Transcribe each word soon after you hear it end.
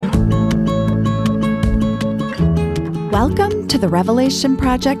Welcome to the Revelation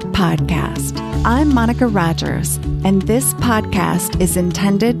Project podcast. I'm Monica Rogers, and this podcast is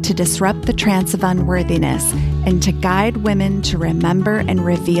intended to disrupt the trance of unworthiness and to guide women to remember and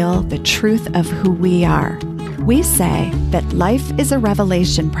reveal the truth of who we are. We say that life is a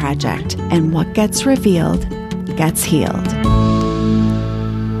revelation project, and what gets revealed gets healed.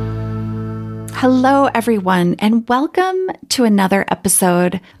 Hello, everyone, and welcome to another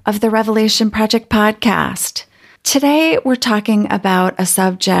episode of the Revelation Project podcast. Today, we're talking about a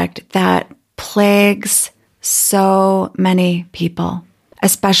subject that plagues so many people,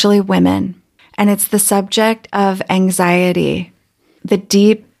 especially women, and it's the subject of anxiety, the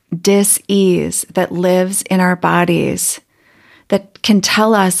deep dis-ease that lives in our bodies that can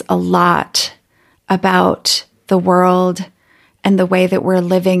tell us a lot about the world and the way that we're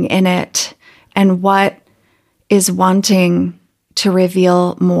living in it and what is wanting to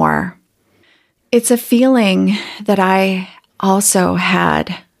reveal more. It's a feeling that I also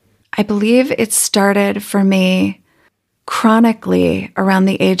had. I believe it started for me chronically around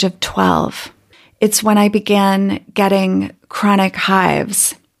the age of 12. It's when I began getting chronic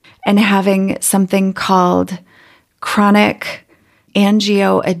hives and having something called chronic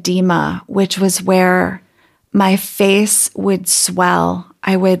angioedema, which was where my face would swell.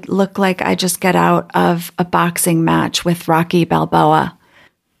 I would look like I just got out of a boxing match with Rocky Balboa.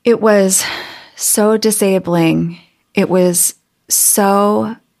 It was so disabling. It was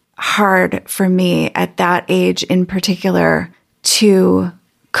so hard for me at that age in particular to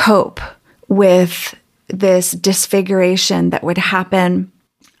cope with this disfiguration that would happen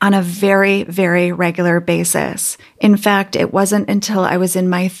on a very, very regular basis. In fact, it wasn't until I was in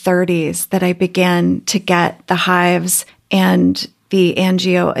my 30s that I began to get the hives and the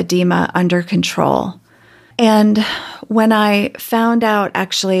angioedema under control. And when I found out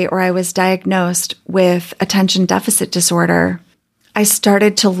I was diagnosed with attention deficit disorder, I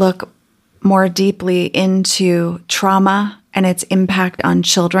started to look more deeply into trauma and its impact on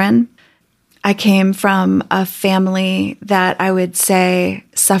children. I came from a family that I would say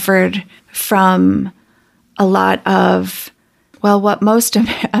suffered from a lot of, what most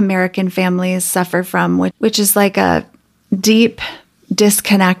American families suffer from, which is like a deep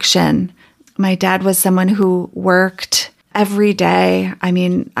disconnection. My dad was someone who worked every day. I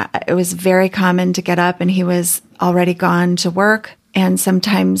mean, it was very common to get up and he was already gone to work. And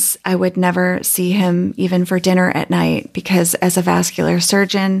sometimes I would never see him even for dinner at night because as a vascular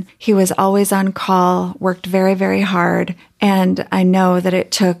surgeon, he was always on call, worked very, very hard. And I know that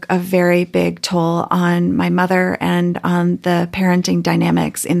it took a very big toll on my mother and on the parenting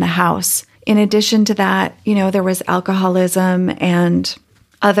dynamics in the house. In addition to that, there was alcoholism and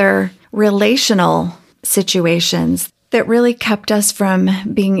other relational situations that really kept us from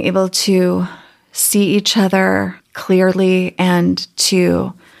being able to see each other clearly and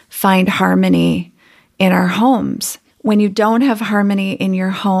to find harmony in our homes. When you don't have harmony in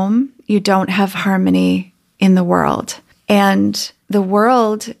your home, you don't have harmony in the world. And the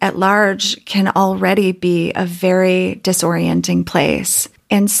world at large can already be a very disorienting place.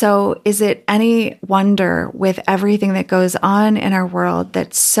 And so is it any wonder with everything that goes on in our world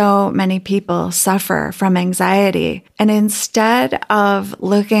that so many people suffer from anxiety? And instead of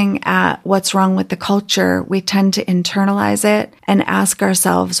looking at what's wrong with the culture, we tend to internalize it and ask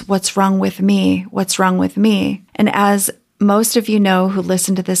ourselves, what's wrong with me? What's wrong with me? And as most of you know who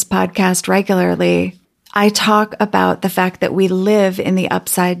listen to this podcast regularly, I talk about the fact that we live in the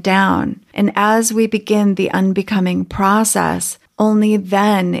upside down. And as we begin the unbecoming process, only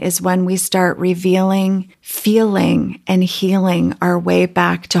then is when we start revealing, feeling, and healing our way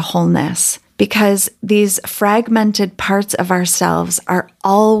back to wholeness. Because these fragmented parts of ourselves are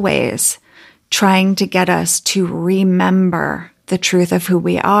always trying to get us to remember the truth of who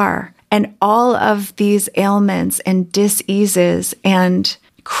we are. And all of these ailments and diseases and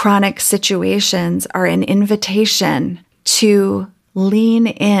chronic situations are an invitation to lean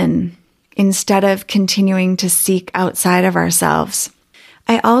in instead of continuing to seek outside of ourselves.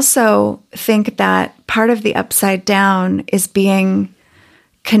 I also think that part of the upside down is being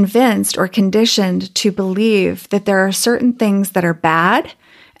convinced or conditioned to believe that there are certain things that are bad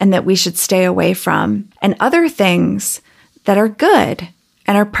and that we should stay away from, and other things that are good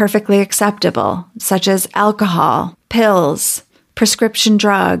and are perfectly acceptable, such as alcohol, pills, prescription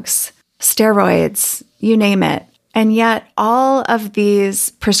drugs, steroids, you name it. And yet all of these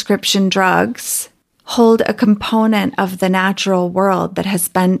prescription drugs hold a component of the natural world that has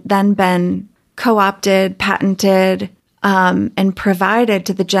been co-opted, patented, and provided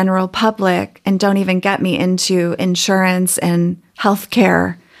to the general public. And don't even get me into insurance and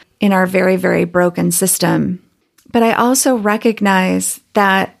healthcare in our very, very broken system. But I also recognize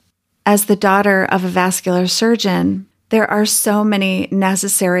that as the daughter of a vascular surgeon, there are so many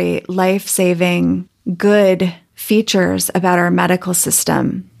necessary, life-saving, good features about our medical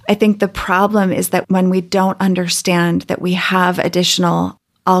system. I think the problem is that when we don't understand that we have additional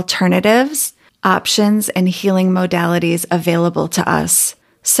alternatives, options, and healing modalities available to us.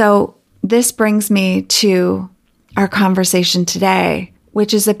 So this brings me to our conversation today,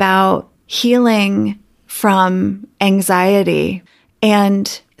 which is about healing from anxiety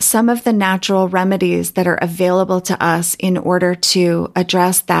and some of the natural remedies that are available to us in order to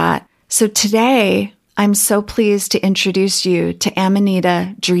address that. So today, I'm so pleased to introduce you to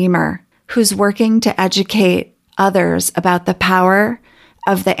Amanita Dreamer, who's working to educate others about the power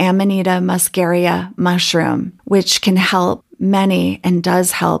of the Amanita muscaria mushroom, which can help many and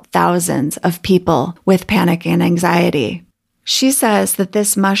does help thousands of people with panic and anxiety. She says that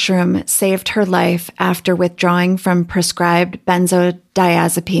this mushroom saved her life after withdrawing from prescribed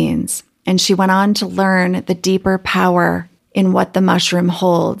benzodiazepines, and she went on to learn the deeper power in what the mushroom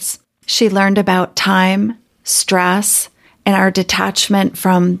holds. She learned about time, stress, and our detachment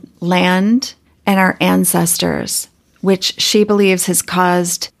from land and our ancestors, which she believes has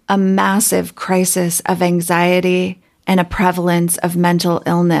caused a massive crisis of anxiety and a prevalence of mental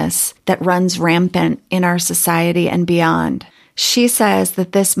illness that runs rampant in our society and beyond. She says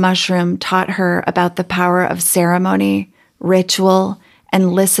that this mushroom taught her about the power of ceremony, ritual,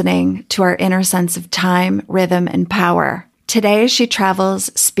 and listening to our inner sense of time, rhythm, and power. Today, she travels,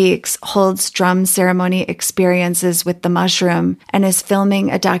 speaks, holds drum ceremony experiences with the mushroom, and is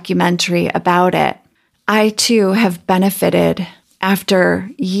filming a documentary about it. I, too, have benefited after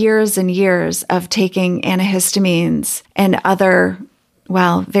years and years of taking antihistamines and other,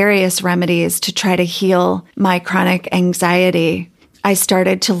 various remedies to try to heal my chronic anxiety. I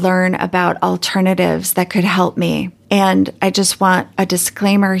started to learn about alternatives that could help me. And I just want a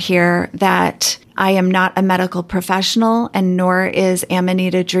disclaimer here that I am not a medical professional, and nor is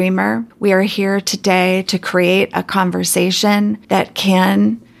Amanita Dreamer. We are here today to create a conversation that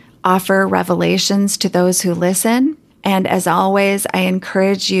can offer revelations to those who listen. And as always, I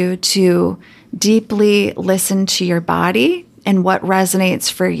encourage you to deeply listen to your body and what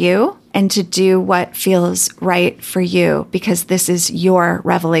resonates for you, and to do what feels right for you, because this is your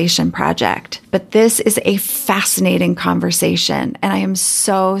revelation project. But this is a fascinating conversation, and I am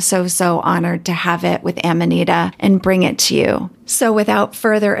so honored to have it with Amanita and bring it to you. So without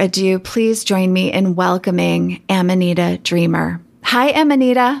further ado, please join me in welcoming Amanita Dreamer. Hi,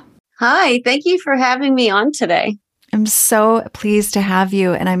 Amanita. Hi, thank you for having me on today. I'm so pleased to have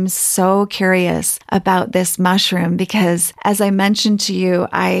you, and I'm so curious about this mushroom because, as I mentioned to you,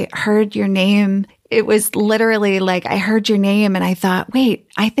 I heard your name. It was literally like I heard your name and I thought, wait,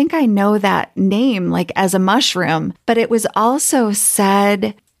 I think I know that name like as a mushroom. But it was also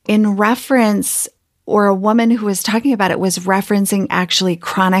said in reference, or a woman who was talking about it was referencing actually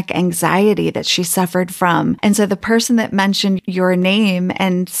chronic anxiety that she suffered from. And so the person that mentioned your name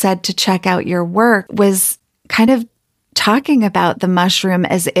and said to check out your work was kind of talking about the mushroom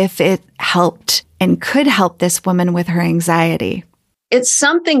as if it helped and could help this woman with her anxiety. It's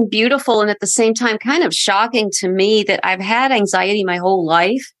something beautiful and at the same time kind of shocking to me that I've had anxiety my whole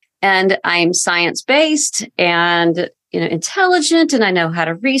life, and I'm science-based and intelligent, and I know how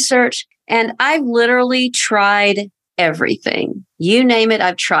to research, and I've literally tried everything. You name it,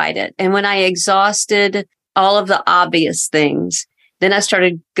 I've tried it. And when I exhausted all of the obvious things, then I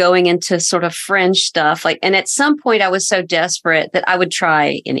started going into sort of fringe stuff. And at some point I was so desperate that I would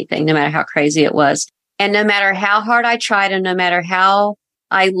try anything, no matter how crazy it was. And no matter how hard I tried and no matter how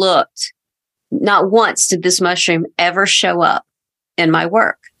I looked, not once did this mushroom ever show up in my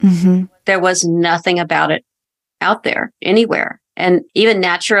work. Mm-hmm. There was nothing about it out there anywhere. And even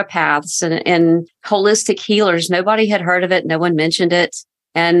naturopaths and holistic healers, nobody had heard of it. No one mentioned it.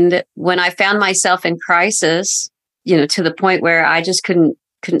 And when I found myself in crisis, to the point where I just couldn't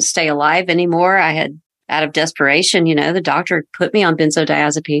stay alive anymore. I had, out of desperation, the doctor put me on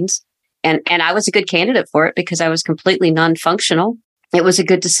benzodiazepines, and I was a good candidate for it because I was completely non-functional. It was a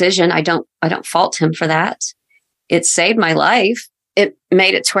good decision. I don't fault him for that. It saved my life. It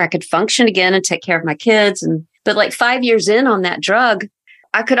made it to where I could function again and take care of my kids. But like 5 years in on that drug,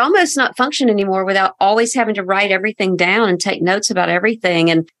 I could almost not function anymore without always having to write everything down and take notes about everything,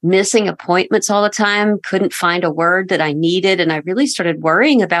 and missing appointments all the time. Couldn't find a word that I needed. And I really started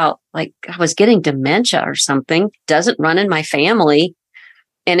worrying about I was getting dementia or something. Doesn't run in my family.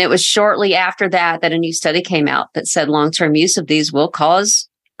 And it was shortly after that a new study came out that said long-term use of these will cause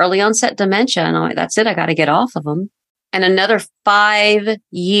early onset dementia. And I'm like, that's it. I got to get off of them. And another 5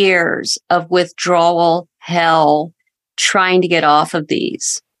 years of withdrawal hell trying to get off of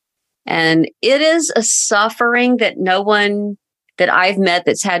these. And it is a suffering that no one that I've met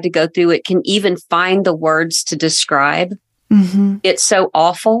that's had to go through it can even find the words to describe. Mm-hmm. It's so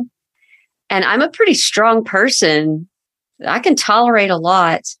awful. And I'm a pretty strong person. I can tolerate a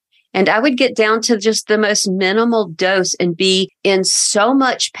lot. And I would get down to just the most minimal dose and be in so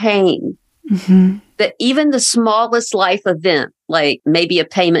much pain that even the smallest life event, like maybe a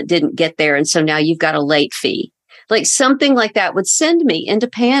payment didn't get there, and so now you've got a late fee, like something like that would send me into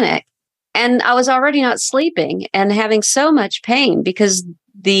panic. And I was already not sleeping and having so much pain because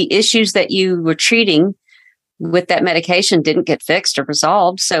the issues that you were treating with that medication didn't get fixed or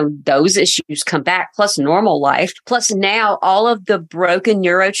resolved. So those issues come back, plus normal life, plus now all of the broken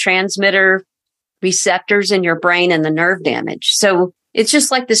neurotransmitter receptors in your brain and the nerve damage. So it's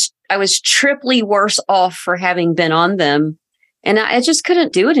just like this. I was triply worse off for having been on them. And I just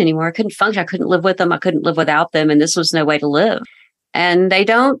couldn't do it anymore. I couldn't function. I couldn't live with them. I couldn't live without them. And this was no way to live. And they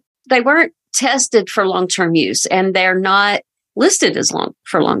weren't tested for long-term use, and they're not listed as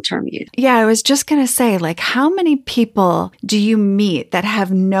long-term use. Yeah, I was just going to say, like, how many people do you meet that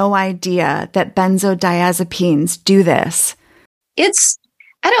have no idea that benzodiazepines do this?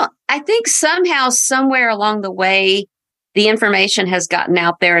 I think somehow, somewhere along the way, the information has gotten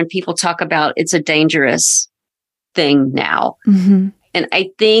out there and people talk about it's a dangerous thing now. Mm-hmm. And I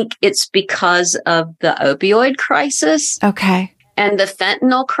think it's because of the opioid crisis. Okay. And the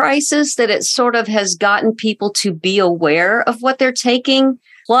fentanyl crisis that it sort of has gotten people to be aware of what they're taking.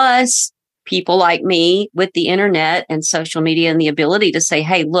 Plus, people like me with the internet and social media and the ability to say,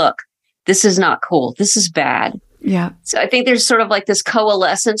 hey, look, this is not cool. This is bad. Yeah. So I think there's sort of like this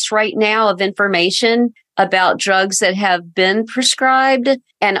coalescence right now of information about drugs that have been prescribed,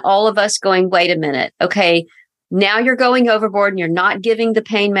 and all of us going, wait a minute. Okay, now you're going overboard and you're not giving the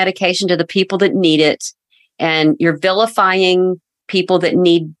pain medication to the people that need it. And you're vilifying people that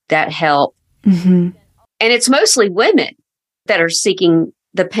need that help. Mm-hmm. And it's mostly women that are seeking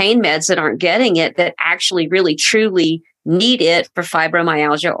the pain meds that aren't getting it, that actually really, truly need it for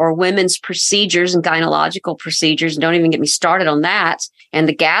fibromyalgia or women's procedures and gynecological procedures. Don't even get me started on that. And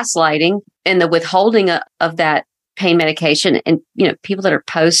the gaslighting and the withholding of that pain medication. And, people that are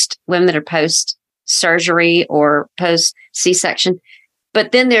women that are post surgery or post C-section.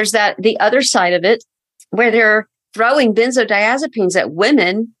 But then there's the other side of it, where they're throwing benzodiazepines at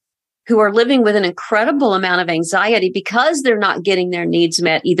women who are living with an incredible amount of anxiety because they're not getting their needs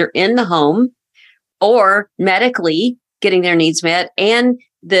met either in the home or medically getting their needs met. And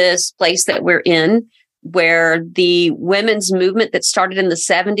this place that we're in, where the women's movement that started in the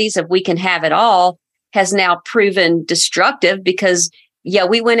 70s of we can have it all has now proven destructive because, yeah,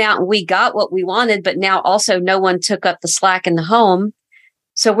 we went out and we got what we wanted, but now also no one took up the slack in the home.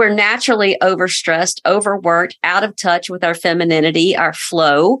 So we're naturally overstressed, overworked, out of touch with our femininity, our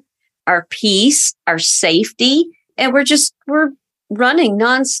flow, our peace, our safety. And we're running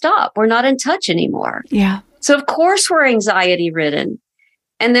nonstop. We're not in touch anymore. Yeah. So of course we're anxiety ridden.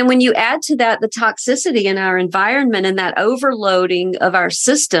 And then when you add to that the toxicity in our environment and that overloading of our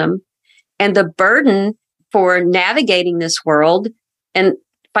system and the burden for navigating this world and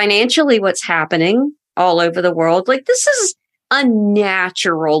financially what's happening all over the world, like this is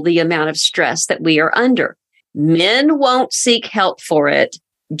unnatural, the amount of stress that we are under. Men won't seek help for it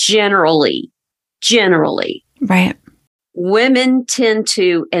generally. Right. Women tend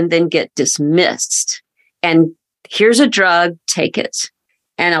to and then get dismissed. And here's a drug, take it.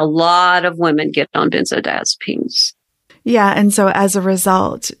 And a lot of women get on benzodiazepines. Yeah. And so as a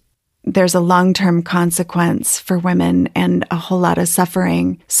result, there's a long-term consequence for women and a whole lot of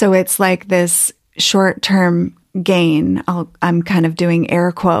suffering. So it's like this short-term gain. I'm kind of doing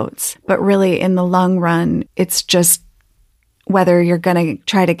air quotes, but really in the long run, it's just whether you're going to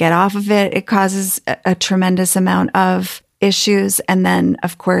try to get off of it, it causes a tremendous amount of issues. And then,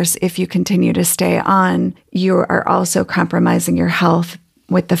 of course, if you continue to stay on, you are also compromising your health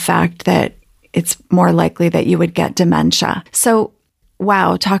with the fact that it's more likely that you would get dementia. So,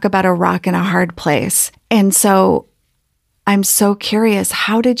 wow, talk about a rock and a hard place. And so I'm so curious,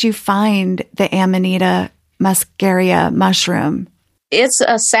 how did you find the Amanita muscaria mushroom? It's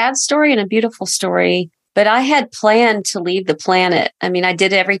a sad story and a beautiful story, but I had planned to leave the planet. I mean, I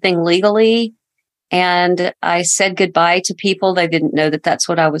did everything legally and I said goodbye to people. They didn't know that that's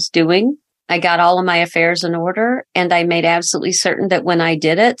what I was doing. I got all of my affairs in order and I made absolutely certain that when I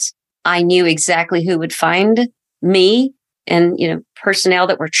did it, I knew exactly who would find me and, personnel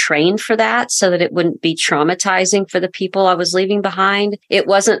that were trained for that so that it wouldn't be traumatizing for the people I was leaving behind. It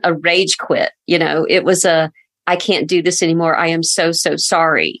wasn't a rage quit. It was I can't do this anymore. I am so, so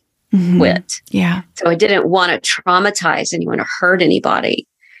sorry. quit. Yeah. So I didn't want to traumatize anyone or hurt anybody.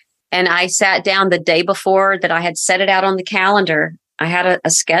 And I sat down the day before that I had set it out on the calendar. I had a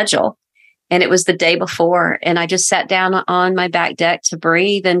schedule, and it was the day before. And I just sat down on my back deck to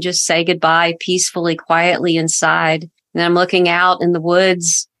breathe and just say goodbye peacefully, quietly inside. And I'm looking out in the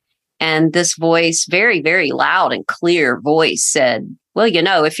woods, and this voice, very, very loud and clear voice, said, well, you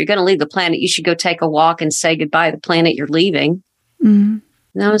know, if you're going to leave the planet, you should go take a walk and say goodbye to the planet you're leaving. And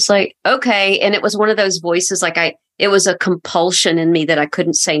I was like, okay. And it was one of those voices, it was a compulsion in me that I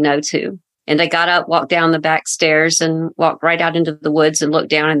couldn't say no to. And I got up, walked down the back stairs, and walked right out into the woods and looked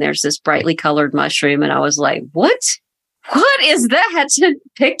down, and there's this brightly colored mushroom. And I was like, what is that?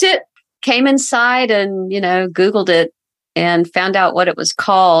 Picked it, came inside and, Googled it and found out what it was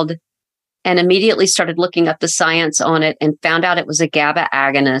called, and immediately started looking up the science on it and found out it was a GABA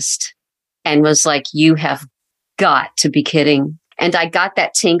agonist, and was like, you have got to be kidding. And I got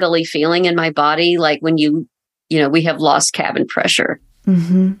that tingly feeling in my body, like when we have lost cabin pressure.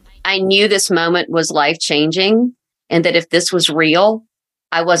 I knew this moment was life-changing, and that if this was real,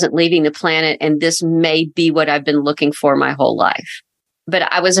 I wasn't leaving the planet, and this may be what I've been looking for my whole life.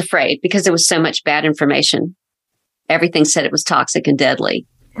 But I was afraid because there was so much bad information. Everything said it was toxic and deadly.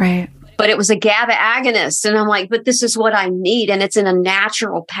 Right. But it was a GABA agonist. And I'm like, but this is what I need. And it's in a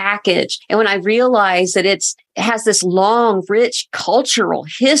natural package. And when I realized that it has this long, rich cultural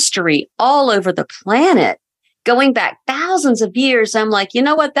history all over the planet, going back thousands of years, I'm like, you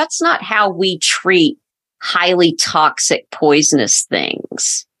know what? That's not how we treat highly toxic, poisonous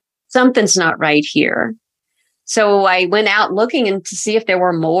things. Something's not right here. So I went out looking to see if there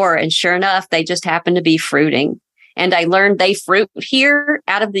were more. And sure enough, they just happened to be fruiting. And I learned they fruit here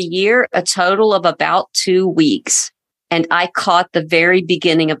out of the year a total of about 2 weeks. And I caught the very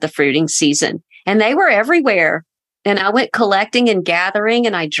beginning of the fruiting season, and they were everywhere. And I went collecting and gathering,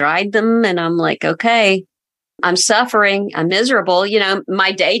 and I dried them. And I'm like, okay, I'm suffering. I'm miserable.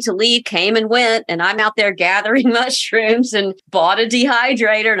 My day to leave came and went, and I'm out there gathering mushrooms and bought a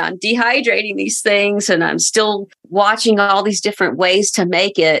dehydrator, and I'm dehydrating these things, and I'm still watching all these different ways to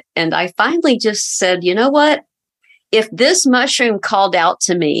make it. And I finally just said, you know what? If this mushroom called out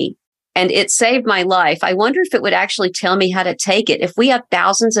to me and it saved my life, I wonder if it would actually tell me how to take it. If we have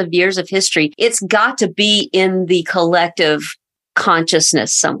thousands of years of history, it's got to be in the collective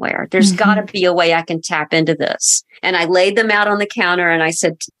consciousness somewhere. There's got to be a way I can tap into this. And I laid them out on the counter and I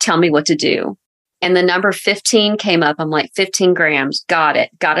said, tell me what to do. And the number 15 came up. I'm like, 15 grams. Got it.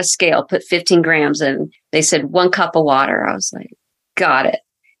 Got a scale. Put 15 grams in. They said 1 cup of water. I was like, got it.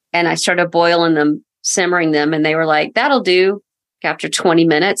 And I started boiling them, simmering them. And they were like, that'll do. After 20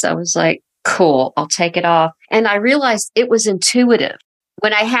 minutes, I was like, cool, I'll take it off. And I realized it was intuitive.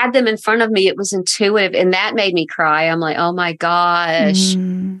 When I had them in front of me, it was intuitive. And that made me cry. I'm like, oh my gosh,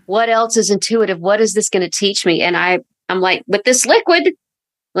 what else is intuitive? What is this going to teach me? And I'm like, with this liquid, I'm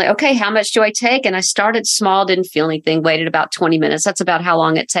like, okay, how much do I take? And I started small, didn't feel anything, waited about 20 minutes. That's about how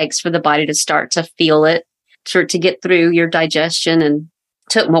long it takes for the body to start to feel it, to get through your digestion, and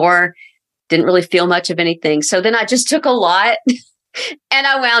took more. Didn't really feel much of anything. So then I just took a lot and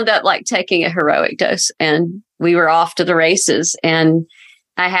I wound up like taking a heroic dose, and we were off to the races, and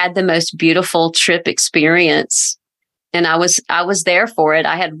I had the most beautiful trip experience, and I was there for it.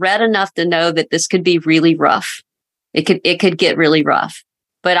 I had read enough to know that this could be really rough. It could get really rough,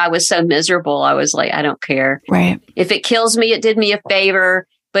 but I was so miserable. I was like, I don't care. Right. If it kills me, it did me a favor.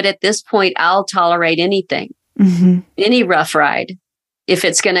 But at this point, I'll tolerate anything, any rough ride, if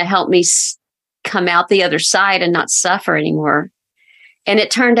it's going to help me come out the other side and not suffer anymore. And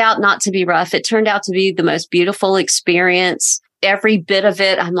it turned out not to be rough. It turned out to be the most beautiful experience. Every bit of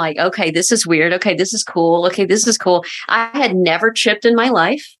it, I'm like, okay, this is weird. Okay, this is cool. Okay, this is cool. I had never tripped in my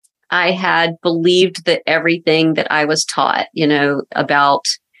life. I had believed that everything that I was taught, about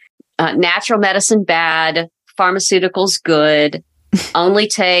natural medicine bad, pharmaceuticals good, only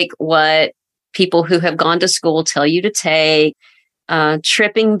take what people who have gone to school tell you to take.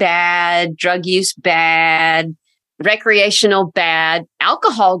 Tripping bad, drug use bad, recreational bad,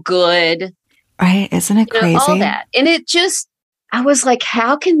 alcohol good. Right. Isn't it crazy? All that. And I was like,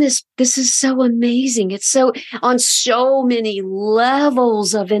 how can this is so amazing. It's so on so many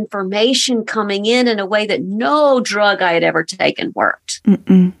levels of information coming in a way that no drug I had ever taken worked.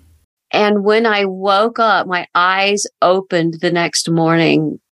 And when I woke up, my eyes opened the next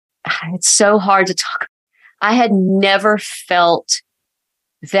morning. It's so hard to talk. I had never felt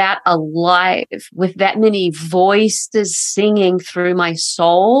that alive with that many voices singing through my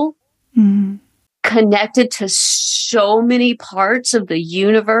soul connected to so many parts of the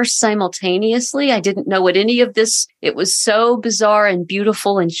universe simultaneously. I didn't know what any of this, it was so bizarre and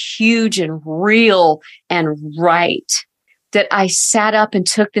beautiful and huge and real and right that I sat up and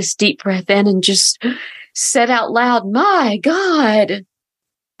took this deep breath in and just said out loud, my God.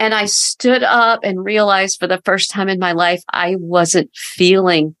 And I stood up and realized for the first time in my life, I wasn't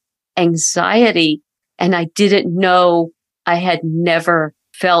feeling anxiety. And I didn't know I had never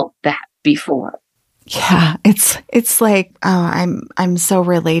felt that before. Yeah, it's like, oh, I'm so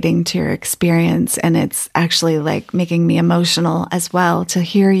relating to your experience, and it's actually like making me emotional as well to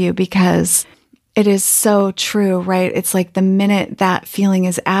hear you, because it is so true, right? It's like the minute that feeling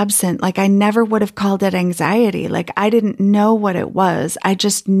is absent, like I never would have called it anxiety. Like I didn't know what it was. I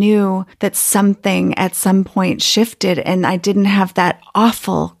just knew that something at some point shifted and I didn't have that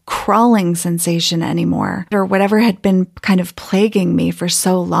awful crawling sensation anymore, or whatever had been kind of plaguing me for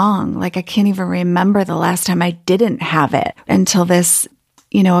so long. Like I can't even remember the last time I didn't have it until this,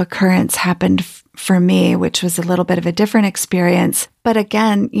 occurrence happened for me, which was a little bit of a different experience. But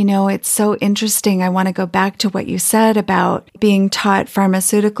again, it's so interesting. I want to go back to what you said about being taught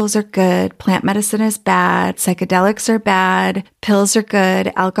pharmaceuticals are good, plant medicine is bad, psychedelics are bad, pills are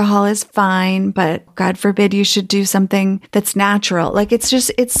good, alcohol is fine, but God forbid you should do something that's natural. Like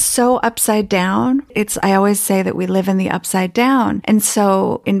it's so upside down. I always say that we live in the upside down. And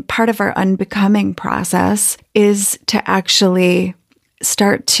so in part of our unbecoming process is to actually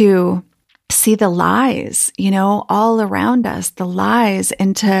start to see the lies, all around us, the lies,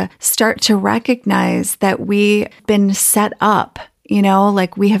 and to start to recognize that we've been set up,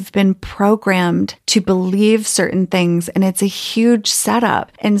 like we have been programmed to believe certain things, and it's a huge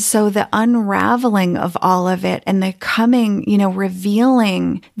setup. And so the unraveling of all of it and the coming,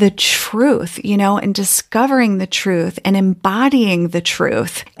 revealing the truth, and discovering the truth and embodying the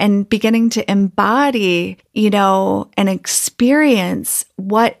truth and beginning to embody, and experience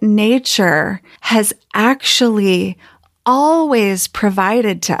what nature has actually always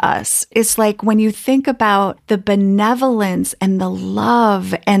provided to us. It's like when you think about the benevolence and the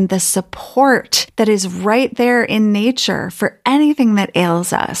love and the support that is right there in nature for anything that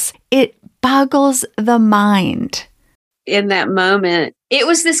ails us, it boggles the mind. In that moment, it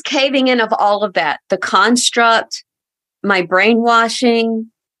was this caving in of all of that, the construct, my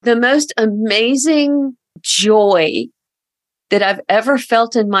brainwashing, the most amazing joy that I've ever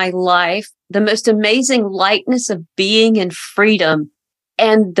felt in my life, the most amazing lightness of being and freedom,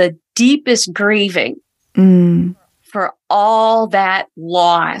 and the deepest grieving for all that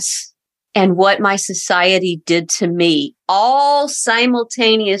loss and what my society did to me, all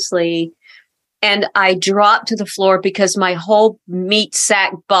simultaneously. And I dropped to the floor because my whole meat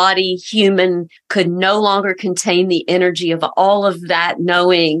sack body human could no longer contain the energy of all of that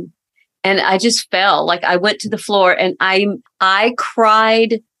knowing. And I just fell, like I went to the floor and I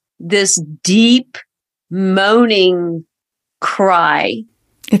cried this deep moaning cry.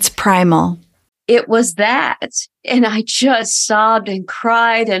 It's primal. It was that. And I just sobbed and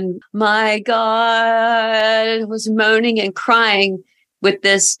cried, and my God, was moaning and crying with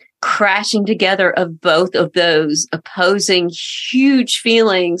this crashing together of both of those opposing huge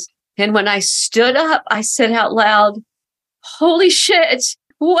feelings. And when I stood up, I said out loud, holy shit,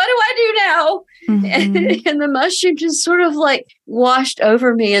 what do I do now? Mm-hmm. And the mushroom just sort of like washed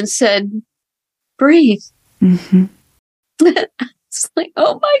over me and said, breathe. Mm-hmm. It's like,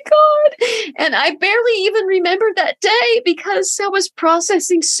 oh my God. And I barely even remember that day because I was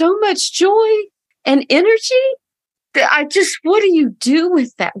processing so much joy and energy that what do you do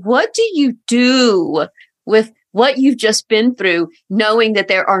with that? What do you do with what you've just been through, knowing that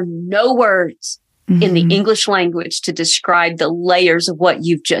there are no words in the English language to describe the layers of what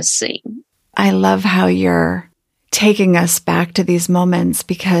you've just seen? I love how you're taking us back to these moments,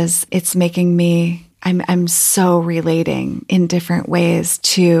 because it's making me, I'm so relating in different ways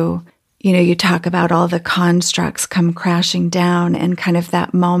to, you talk about all the constructs come crashing down and kind of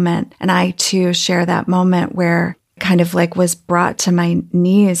that moment. And I too share that moment where kind of like was brought to my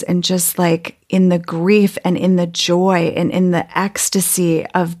knees and just like in the grief and in the joy and in the ecstasy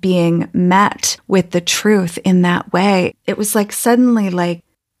of being met with the truth in that way. It was like suddenly like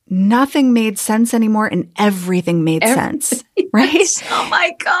nothing made sense anymore and everything made sense, right? Oh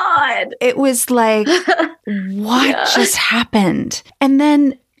my God. It was like, what just happened? And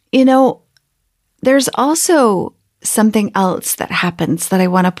then, there's also something else that happens that I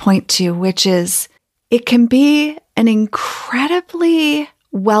want to point to, which is it can be an incredibly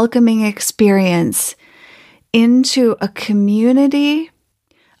welcoming experience into a community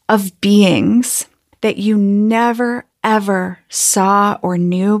of beings that you never, ever saw or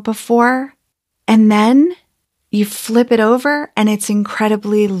knew before. And then you flip it over and it's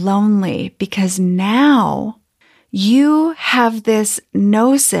incredibly lonely because now you have this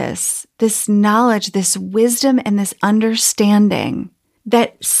gnosis, this knowledge, this wisdom, and this understanding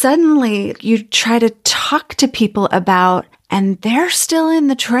that suddenly you try to talk to people about and they're still in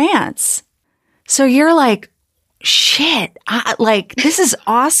the trance. So you're like, shit, this is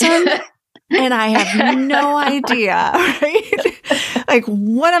awesome. And I have no idea, right? Like,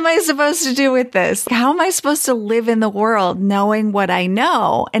 what am I supposed to do with this? How am I supposed to live in the world knowing what I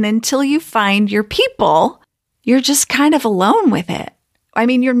know? And until you find your people, you're just kind of alone with it. I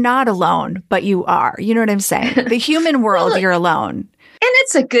mean, you're not alone, but you are. You know what I'm saying? The human world, you're alone. And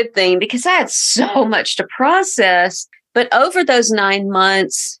it's a good thing because I had so much to process. But over those 9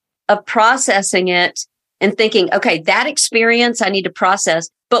 months of processing it and thinking, okay, that experience I need to process.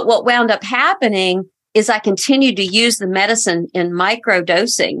 But what wound up happening is I continued to use the medicine in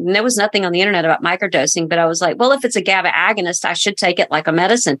microdosing. And there was nothing on the internet about microdosing, but I was like, well, if it's a GABA agonist, I should take it like a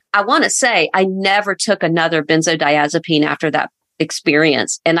medicine. I want to say I never took another benzodiazepine after that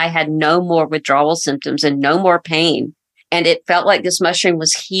experience. And I had no more withdrawal symptoms and no more pain. And it felt like this mushroom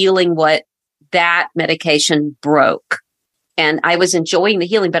was healing what that medication broke. And I was enjoying the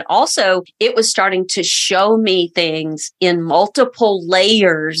healing, but also it was starting to show me things in multiple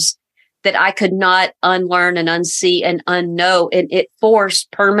layers that I could not unlearn and unsee and unknow. And it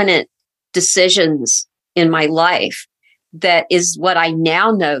forced permanent decisions in my life. That is what I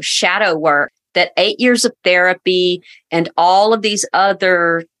now know, shadow work, that 8 years of therapy and all of these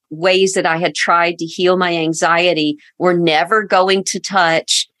other ways that I had tried to heal my anxiety were never going to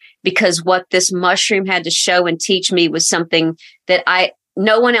touch, because what this mushroom had to show and teach me was something that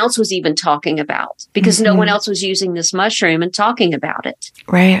no one else was even talking about, because no one else was using this mushroom and talking about it.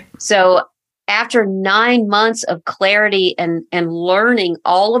 Right. So after 9 months of clarity and learning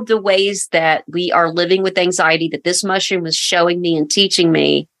all of the ways that we are living with anxiety that this mushroom was showing me and teaching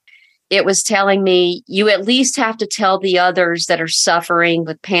me, it was telling me, you at least have to tell the others that are suffering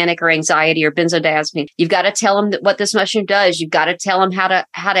with panic or anxiety or benzodiazepine. You've got to tell them what this mushroom does. You've got to tell them how to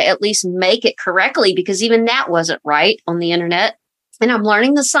at least make it correctly, because even that wasn't right on the internet. And I'm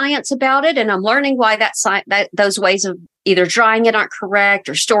learning the science about it, and I'm learning why those ways of either drying it aren't correct,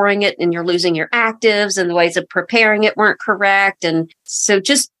 or storing it and you're losing your actives, and the ways of preparing it weren't correct. And so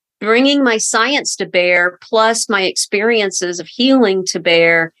just bringing my science to bear, plus my experiences of healing to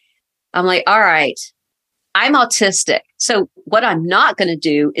bear, I'm like, all right, I'm autistic. So what I'm not going to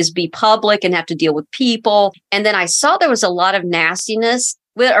do is be public and have to deal with people. And then I saw there was a lot of nastiness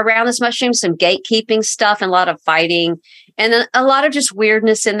around this mushroom, some gatekeeping stuff and a lot of fighting, and then a lot of just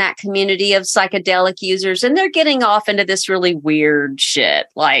weirdness in that community of psychedelic users. And they're getting off into this really weird shit,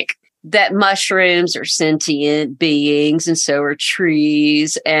 like that mushrooms are sentient beings and so are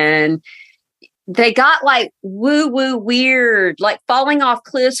trees. And they got like woo-woo weird, like falling off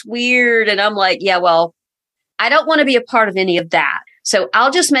cliffs weird. And I'm like, yeah, well, I don't want to be a part of any of that. So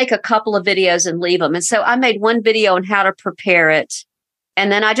I'll just make a couple of videos and leave them. And so I made one video on how to prepare it.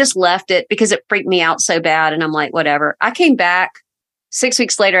 And then I just left it because it freaked me out so bad. And I'm like, whatever. I came back 6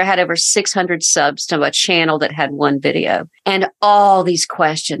 weeks later. I had over 600 subs to a channel that had one video and all these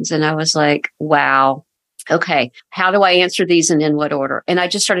questions. And I was like, wow. Okay, how do I answer these and in what order? And I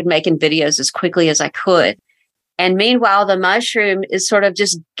just started making videos as quickly as I could. And meanwhile, the mushroom is sort of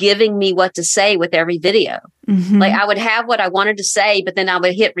just giving me what to say with every video. Like I would have what I wanted to say, but then I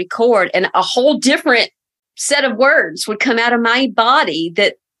would hit record and a whole different set of words would come out of my body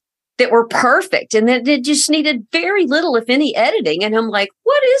that were perfect. And that it just needed very little, if any, editing. And I'm like,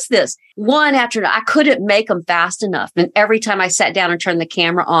 what is this? One after another, I couldn't make them fast enough. And every time I sat down and turned the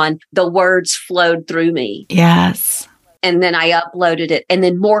camera on, the words flowed through me. Yes. And then I uploaded it. And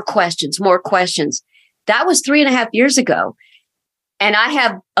then more questions. That was 3.5 years ago. And I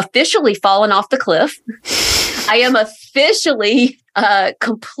have officially fallen off the cliff. I am officially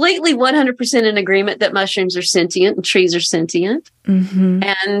completely 100% in agreement that mushrooms are sentient and trees are sentient.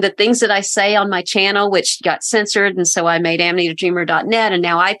 And the things that I say on my channel, which got censored, and so I made AmanitaDreamer.net, and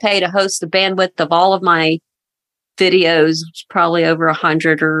now I pay to host the bandwidth of all of my videos, probably over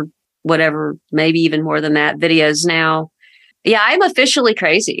 100 or whatever, maybe even more than that videos now. Yeah, I'm officially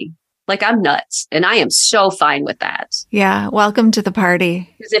crazy. Like I'm nuts, and I am so fine with that. Yeah, welcome to the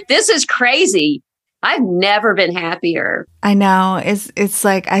party. Because if this is crazy, I've never been happier. I know. It's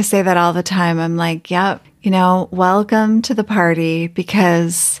like I say that all the time. I'm like, yep, welcome to the party,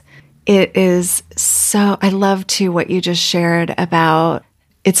 because it is so, I love too what you just shared about,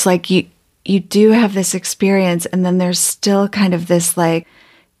 it's like you do have this experience and then there's still kind of this like,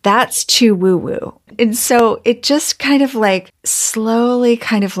 that's too woo-woo. And so it just kind of like slowly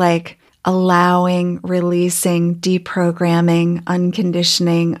kind of like allowing, releasing, deprogramming,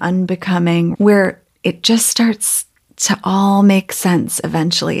 unconditioning, unbecoming, where it just starts to all make sense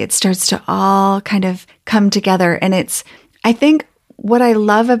eventually. It starts to all kind of come together. And I think what I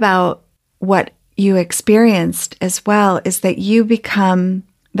love about what you experienced as well is that you become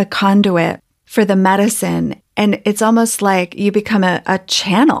the conduit for the medicine. And it's almost like you become a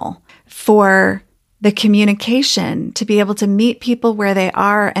channel for the communication to be able to meet people where they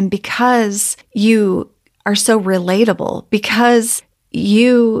are. And because you are so relatable, because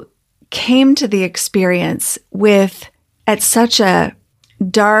you came to the experience at such a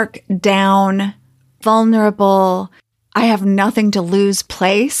dark, down, vulnerable, I have nothing to lose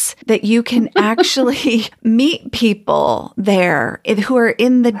place, that you can actually meet people there who are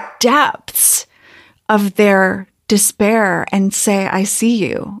in the depths of their despair and say, I see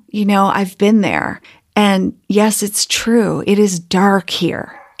you. I've been there. And yes, it's true. It is dark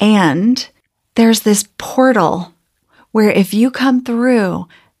here. And there's this portal where if you come through,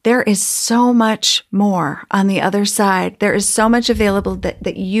 there is so much more on the other side. There is so much available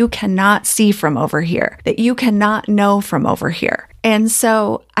that you cannot see from over here, that you cannot know from over here. And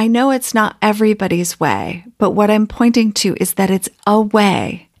so I know it's not everybody's way, but what I'm pointing to is that it's a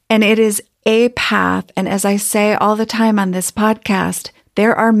way and it is a path. And as I say all the time on this podcast,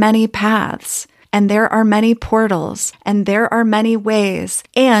 there are many paths and there are many portals and there are many ways.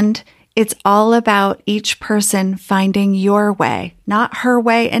 And it's all about each person finding your way, not her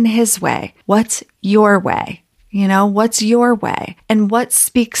way and his way. What's your way? What's your way? And what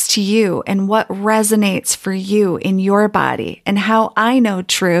speaks to you and what resonates for you in your body? And how I know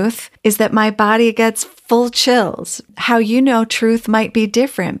truth is that my body gets full chills. How you know truth might be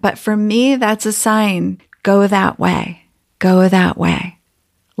different, but for me, that's a sign. Go that way. Go that way.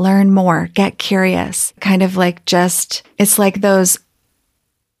 Learn more. Get curious. Kind of like it's like those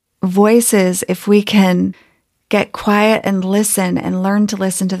voices, if we can get quiet and listen and learn to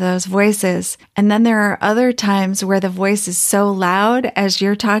listen to those voices. And then there are other times where the voice is so loud as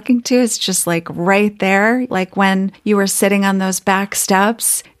you're talking to, it's just like right there. Like when you were sitting on those back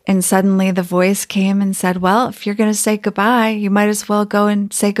steps and suddenly the voice came and said, well, if you're going to say goodbye, you might as well go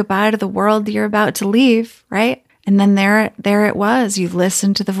and say goodbye to the world you're about to leave, right? And then there it was. You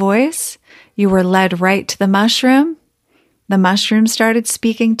listened to the voice. You were led right to the mushroom. The mushroom started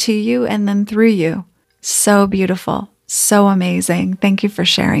speaking to you and then through you. So beautiful. So amazing. Thank you for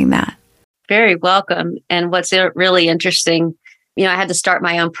sharing that. Very welcome. And what's really interesting, I had to start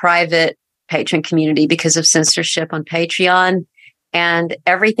my own private patron community because of censorship on Patreon. And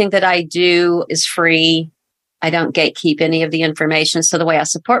everything that I do is free. I don't gatekeep any of the information. So the way I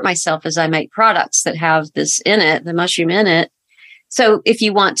support myself is I make products that have this in it, the mushroom in it. So if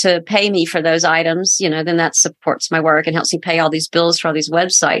you want to pay me for those items, then that supports my work and helps me pay all these bills for all these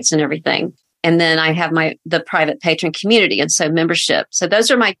websites and everything. And then I have the private patron community. And so membership. So those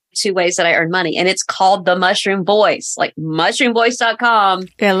are my two ways that I earn money. And it's called the Mushroom Voice, like mushroomvoice.com.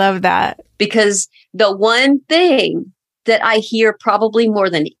 I love that. Because the one thing that I hear probably more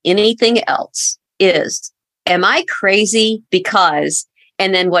than anything else is, am I crazy because,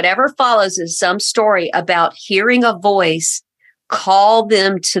 and then whatever follows is some story about hearing a voice call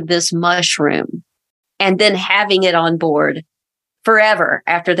them to this mushroom and then having it on board forever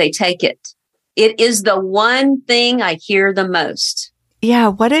after they take it. It is the one thing I hear the most. Yeah.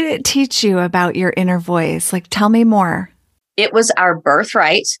 What did it teach you about your inner voice? Like, tell me more. It was our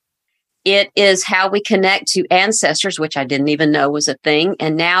birthright. It is how we connect to ancestors, which I didn't even know was a thing.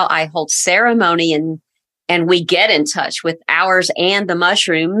 And now I hold ceremony and we get in touch with ours and the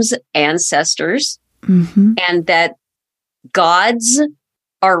mushrooms' ancestors. Mm-hmm. And that gods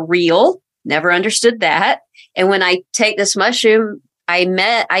are real. Never understood that. And when I take this mushroom, I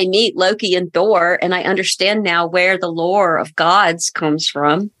meet Loki and Thor, and I understand now where the lore of gods comes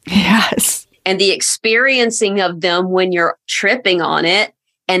from. Yes. And the experiencing of them when you're tripping on it.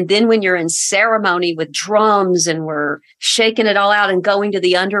 And then when you're in ceremony with drums and we're shaking it all out and going to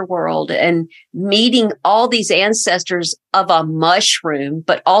the underworld and meeting all these ancestors of a mushroom,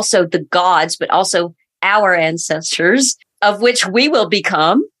 but also the gods, but also our ancestors, of which we will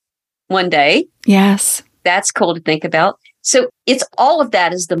become one day. Yes. That's cool to think about. So it's all of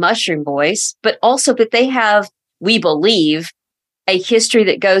that is the mushroom voice, but also that they have, we believe, a history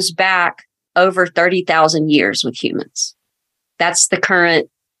that goes back over 30,000 years with humans. That's the current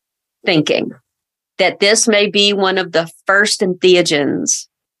thinking, that this may be one of the first entheogens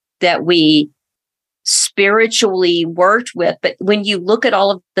that we spiritually worked with. But when you look at all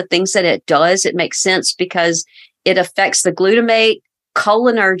of the things that it does, it makes sense because it affects the glutamate,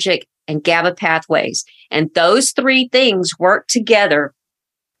 cholinergic, and GABA pathways. And those three things work together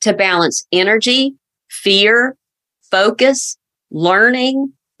to balance energy, fear, focus,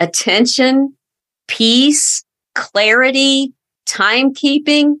 learning, attention, peace, clarity,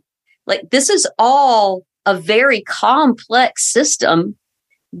 timekeeping. Like, this is all a very complex system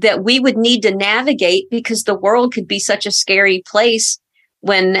that we would need to navigate, because the world could be such a scary place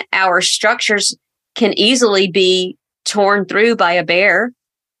when our structures can easily be torn through by a bear.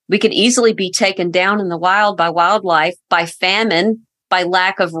 We could easily be taken down in the wild by wildlife, by famine, by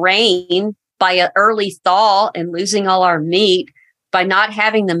lack of rain, by an early thaw and losing all our meat, by not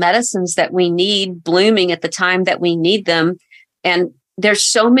having the medicines that we need blooming at the time that we need them. And there's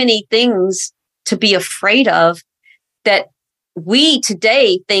so many things to be afraid of, that we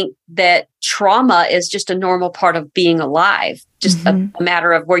today think that trauma is just a normal part of being alive, just a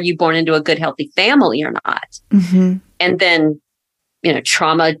matter of were you born into a good, healthy family or not. And then,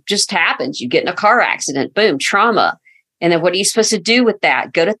 trauma just happens. You get in a car accident, boom, trauma. And then what are you supposed to do with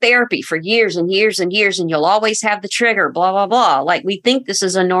that? Go to therapy for years and years and years, and you'll always have the trigger, blah, blah, blah. Like, we think this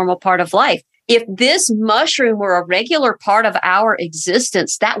is a normal part of life. If this mushroom were a regular part of our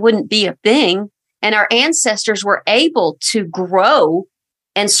existence, that wouldn't be a thing. And our ancestors were able to grow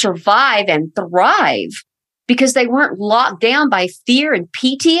and survive and thrive because they weren't locked down by fear and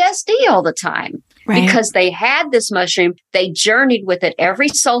PTSD all the time. Right. Because they had this mushroom, they journeyed with it every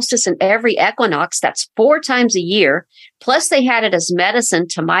solstice and every equinox. That's 4 times a year. Plus, they had it as medicine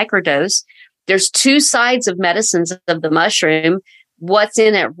to microdose. There's 2 sides of medicines of the mushroom. What's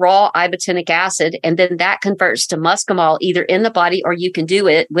in it? Raw ibotenic acid. And then that converts to muscimol either in the body, or you can do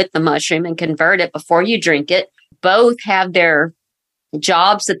it with the mushroom and convert it before you drink it. Both have their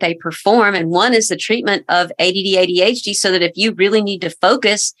jobs that they perform. And one is the treatment of ADD, ADHD, so that if you really need to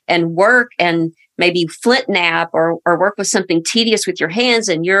focus and work and maybe flint nap or work with something tedious with your hands,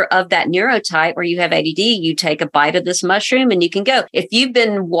 and you're of that neurotype or you have ADD, you take a bite of this mushroom and you can go. If you've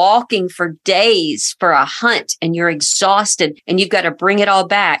been walking for days for a hunt and you're exhausted and you've got to bring it all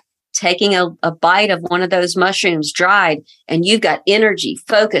back, taking a bite of one of those mushrooms dried, and you've got energy,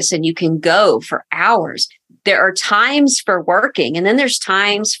 focus, and you can go for hours. There are times for working, and then there's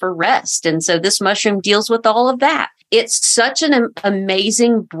times for rest. And so this mushroom deals with all of that. It's such an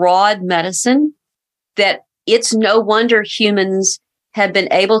amazing broad medicine that it's no wonder humans have been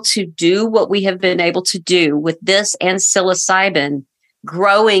able to do what we have been able to do with this and psilocybin,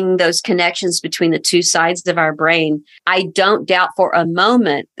 growing those connections between the 2 sides of our brain. I don't doubt for a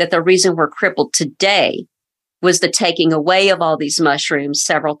moment that the reason we're crippled today was the taking away of all these mushrooms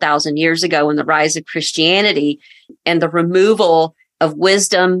several thousand years ago, and the rise of Christianity and the removal of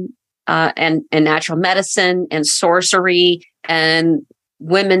wisdom and natural medicine and sorcery and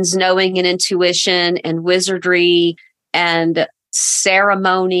women's knowing and intuition and wizardry and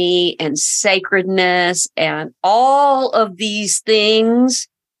ceremony and sacredness. And all of these things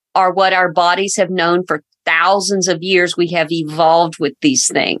are what our bodies have known for thousands of years. We have evolved with these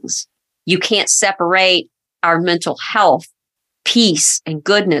things. You can't separate our mental health, peace, and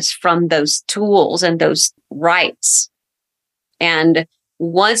goodness from those tools and those rights. And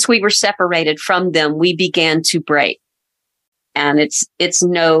once we were separated from them, we began to break. And it's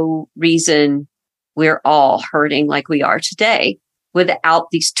no reason we're all hurting like we are today without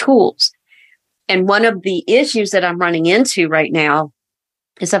these tools. And one of the issues that I'm running into right now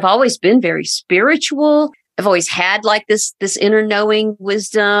is I've always been very spiritual. I've always had like this inner knowing,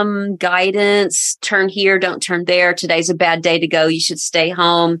 wisdom, guidance, turn here, don't turn there. Today's a bad day to go. You should stay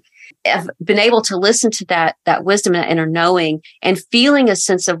home. I've been able to listen to that wisdom and that inner knowing and feeling a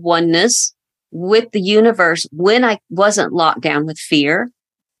sense of oneness with the universe when I wasn't locked down with fear.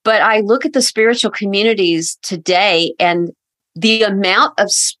 But I look at the spiritual communities today and the amount of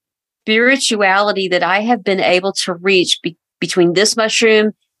spirituality that I have been able to reach between this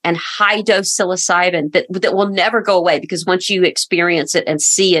mushroom and high dose psilocybin that will never go away, because once you experience it and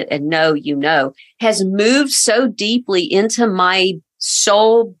see it and know, has moved so deeply into my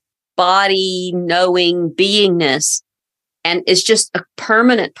soul, body, knowing, beingness. And it's just a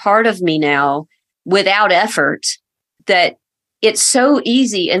permanent part of me now without effort, that it's so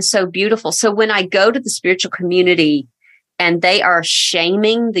easy and so beautiful. So when I go to the spiritual community and they are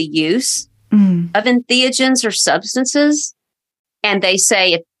shaming the use of entheogens or substances, and they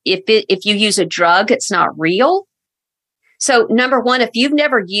say, if you use a drug, it's not real. So number one, if you've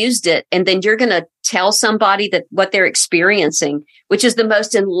never used it and then you're going to tell somebody that what they're experiencing, which is the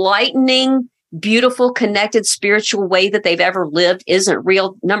most enlightening, beautiful, connected, spiritual way that they've ever lived, isn't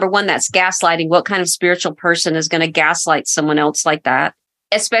real. Number one, that's gaslighting. What kind of spiritual person is going to gaslight someone else like that,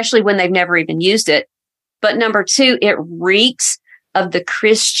 especially when they've never even used it? But number two, it reeks of the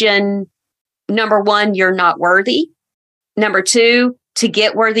Christian, number one, you're not worthy. Number two, To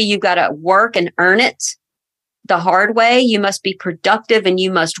get worthy, you've got to work and earn it the hard way. You must be productive and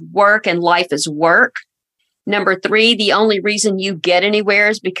you must work, and life is work. Number 3, the only reason you get anywhere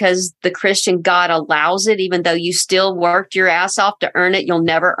is because the Christian God allows it, even though you still worked your ass off to earn it. You'll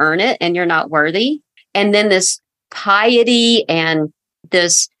never earn it and you're not worthy. And then this piety and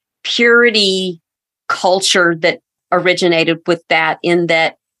this purity culture that originated with that, in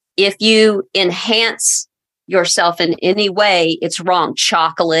that if you enhance yourself in any way, it's wrong.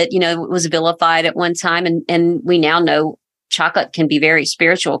 Chocolate, was vilified at one time. And we now know chocolate can be very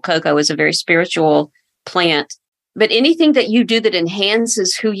spiritual. Cocoa is a very spiritual plant. But anything that you do that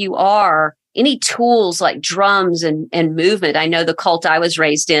enhances who you are, any tools like drums and movement. I know the cult I was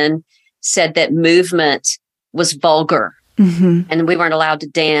raised in said that movement was vulgar, and we weren't allowed to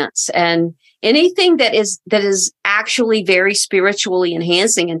dance. And anything that is actually very spiritually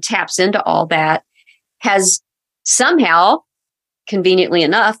enhancing and taps into all that has somehow, conveniently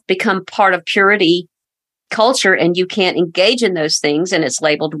enough, become part of purity culture, and you can't engage in those things, and it's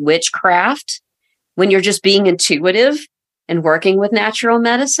labeled witchcraft when you're just being intuitive and working with natural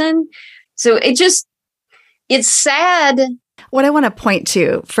medicine. So it's sad. What I want to point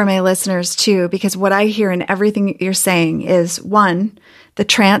to for my listeners too, because what I hear in everything you're saying is, 1, the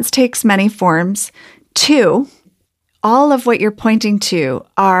trance takes many forms. 2, all of what you're pointing to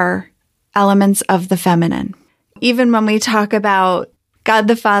are elements of the feminine. Even when we talk about God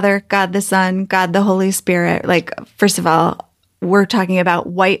the Father, God the Son, God the Holy Spirit, like, first of all, we're talking about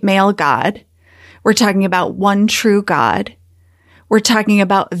white male God. We're talking about one true God. We're talking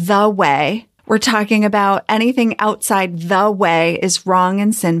about the way. We're talking about anything outside the way is wrong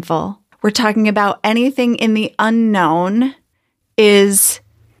and sinful. We're talking about anything in the unknown is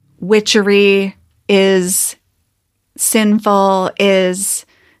witchery, is sinful, is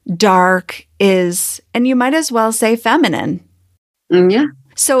dark, and you might as well say feminine. Yeah.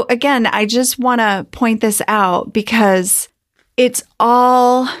 So again, I just want to point this out because it's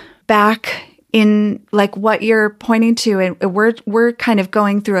all back in like what you're pointing to. And we're kind of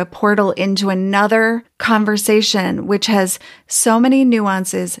going through a portal into another conversation, which has so many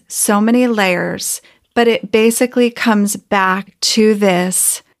nuances, so many layers, but it basically comes back to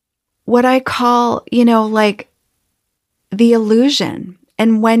this, what I call, like the illusion.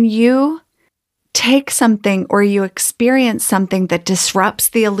 And when you take something or you experience something that disrupts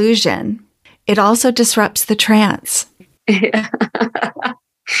the illusion, it also disrupts the trance.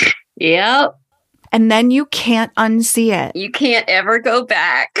 Yep. And then you can't unsee it. You can't ever go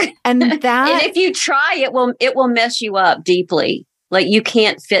back. And and if you try, it will mess you up deeply. Like you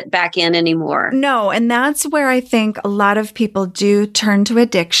can't fit back in anymore. No, and that's where I think a lot of people do turn to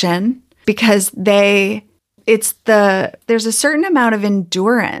addiction, because there's a certain amount of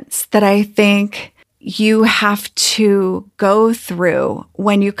endurance that I think you have to go through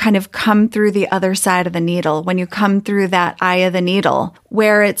when you kind of come through the other side of the needle, when you come through that eye of the needle,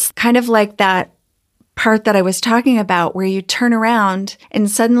 where it's kind of like that part that I was talking about, where you turn around and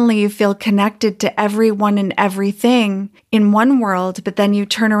suddenly you feel connected to everyone and everything in one world, but then you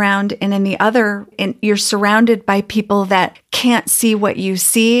turn around and in the other, and you're surrounded by people that can't see what you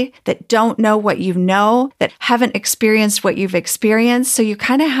see, that don't know what you know, that haven't experienced what you've experienced. So you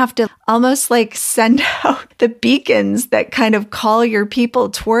kind of have to almost like send out the beacons that kind of call your people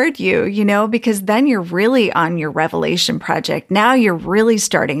toward you, because then you're really on your revelation project. Now you're really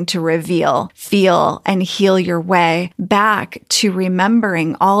starting to reveal, feel, and heal your way back to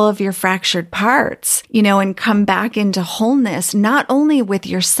remembering all of your fractured parts, and come back into wholeness, not only with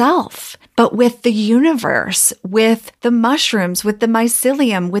yourself, but with the universe, with the mushrooms, with the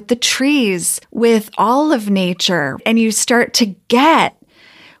mycelium, with the trees, with all of nature. And you start to get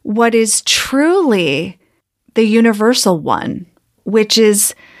what is truly the universal one, which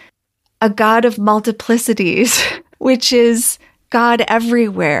is a God of multiplicities, which is God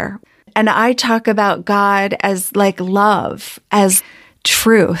everywhere. And I talk about God as like love, as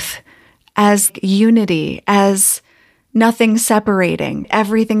truth, as unity, as nothing separating.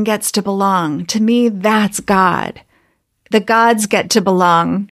 Everything gets to belong. To me, that's God. The gods get to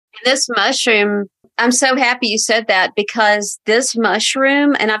belong. This mushroom, I'm so happy you said that, because this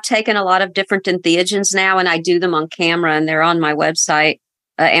mushroom, and I've taken a lot of different entheogens now, and I do them on camera, and they're on my website,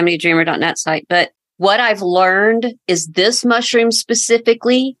 amanitadreamer.net site. But what I've learned is this mushroom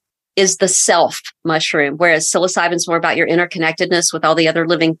specifically is the self mushroom, whereas psilocybin is more about your interconnectedness with all the other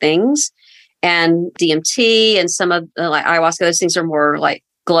living things. And DMT and some of like ayahuasca, those things are more like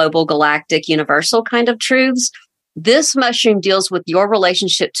global, galactic, universal kind of truths. This mushroom deals with your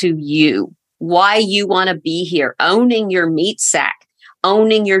relationship to you, why you want to be here, owning your meat sack,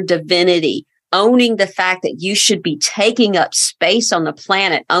 owning your divinity, owning the fact that you should be taking up space on the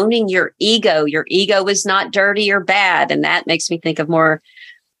planet, owning your ego. Your ego is not dirty or bad. And that makes me think of more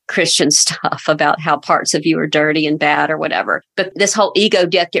Christian stuff about how parts of you are dirty and bad or whatever. But this whole ego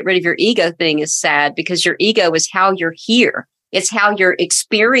death, get rid of your ego thing is sad, because your ego is how you're here. It's how you're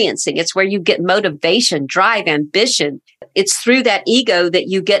experiencing. It's where you get motivation, drive, ambition. It's through that ego that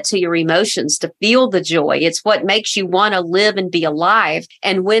you get to your emotions to feel the joy. It's what makes you want to live and be alive.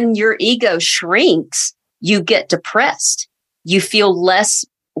 And when your ego shrinks, you get depressed. You feel less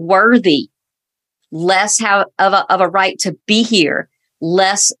worthy, less of a right to be here,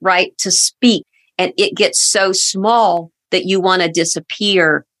 less right to speak. And it gets so small that you want to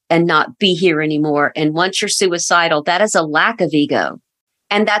disappear and not be here anymore. And once you're suicidal, that is a lack of ego.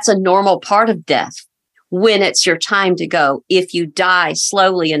 And that's a normal part of death when it's your time to go. If you die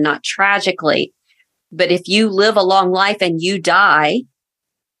slowly and not tragically, but if you live a long life and you die,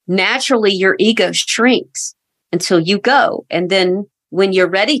 naturally your ego shrinks until you go. And then when you're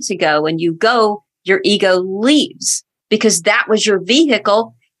ready to go and you go, your ego leaves, because that was your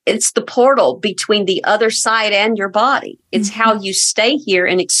vehicle. It's the portal between the other side and your body. It's how you stay here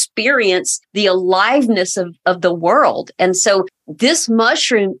and experience the aliveness of the world. And so this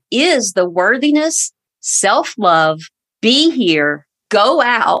mushroom is the worthiness, self-love, be here, go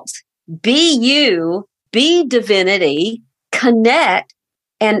out, be you, be divinity, connect,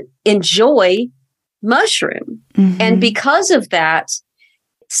 and enjoy mushroom. And because of that,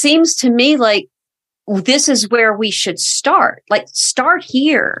 it seems to me like this is where we should start. Like, start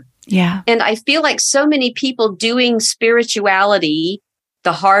here. Yeah. And I feel like so many people doing spirituality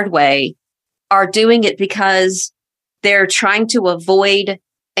the hard way are doing it because they're trying to avoid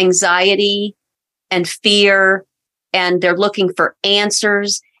anxiety and fear, and they're looking for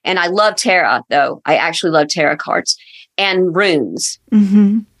answers. And I love tarot, though. I actually love tarot cards and runes.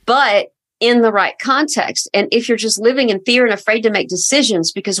 But in the right context. And if you're just living in fear and afraid to make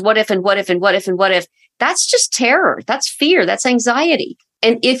decisions because what if and what if and what if and what if, that's just terror. That's fear. That's anxiety.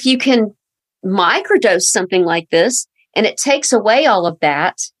 And if you can microdose something like this and it takes away all of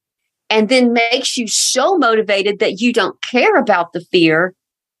that and then makes you so motivated that you don't care about the fear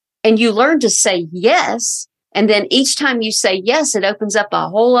and you learn to say yes. And then each time you say yes, it opens up a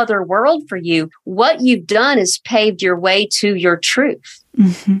whole other world for you. What you've done is paved your way to your truth.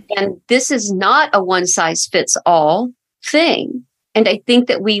 And this is not a one size fits all thing. And I think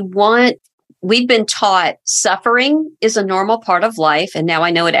that we've been taught suffering is a normal part of life. And now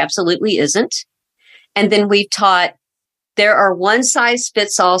I know it absolutely isn't. And then we've taught there are one size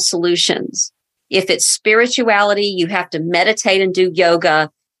fits all solutions. If it's spirituality, you have to meditate and do yoga.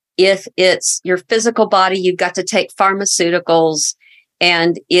 If it's your physical body, you've got to take pharmaceuticals.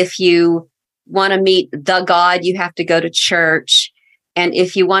 And if you want to meet the God, you have to go to church. And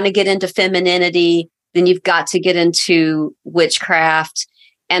if you want to get into femininity, then you've got to get into witchcraft.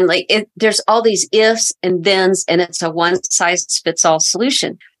 And there's all these ifs and thens, and it's a one size fits all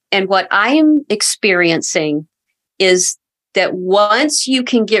solution. And what I am experiencing is that once you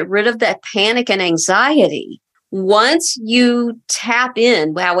can get rid of that panic and anxiety, once you tap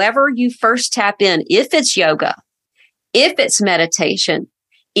in, however you first tap in, if it's yoga, if it's meditation,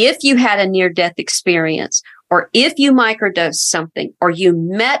 if you had a near-death experience, or if you microdosed something, or you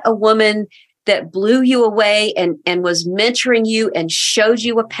met a woman that blew you away and was mentoring you and showed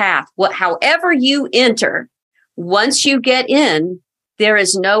you a path, however you enter, once you get in, there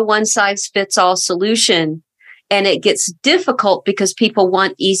is no one size fits all solution. And it gets difficult because people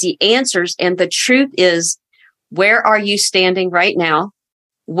want easy answers. And the truth is, where are you standing right now?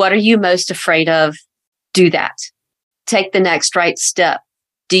 What are you most afraid of? Do that. Take the next right step.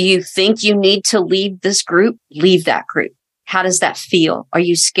 Do you think you need to leave this group? Leave that group. How does that feel? Are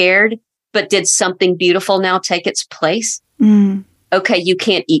you scared? But did something beautiful now take its place? Okay, you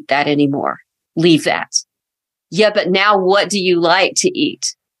can't eat that anymore. Leave that. Yeah, but now what do you like to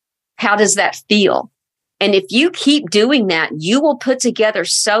eat? How does that feel? And if you keep doing that, you will put together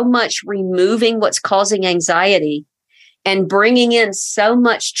so much removing what's causing anxiety and bringing in so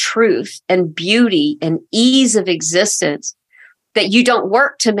much truth and beauty and ease of existence that you don't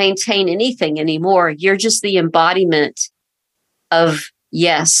work to maintain anything anymore. You're just the embodiment of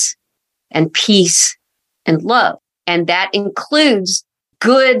yes and peace and love. And that includes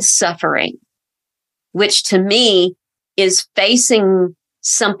good suffering, which to me is facing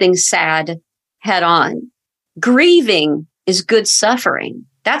something sad head on. Grieving is good suffering.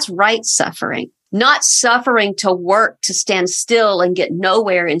 That's right suffering, not suffering to work, to stand still and get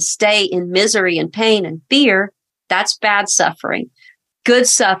nowhere and stay in misery and pain and fear. That's bad suffering. Good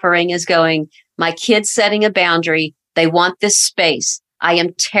suffering is going, my kid's setting a boundary. They want this space. I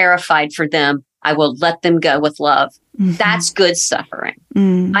am terrified for them. I will let them go with love. Mm-hmm. That's good suffering.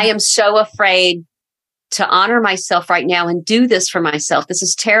 Mm. I am so afraid to honor myself right now and do this for myself. This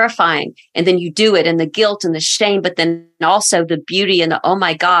is terrifying. And then you do it, and the guilt and the shame, but then also the beauty and the, oh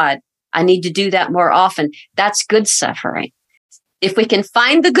my God, I need to do that more often. That's good suffering. If we can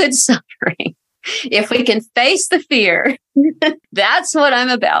find the good suffering, if we can face the fear, that's what I'm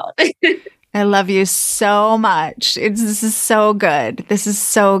about. I love you so much. This is so good. This is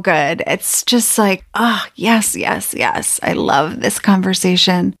so good. It's just like, oh, yes, yes, yes. I love this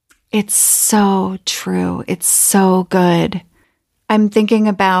conversation. It's so true. It's so good. I'm thinking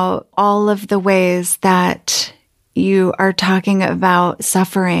about all of the ways that you are talking about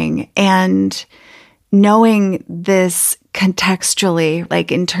suffering and knowing this contextually,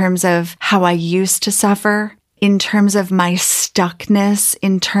 like in terms of how I used to suffer, in terms of my stuckness,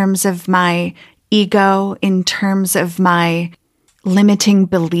 in terms of my ego, in terms of my limiting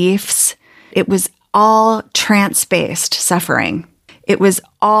beliefs. It was all trance-based suffering. It was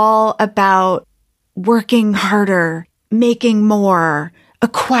all about working harder, making more,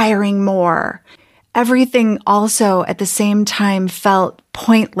 acquiring more. Everything also at the same time felt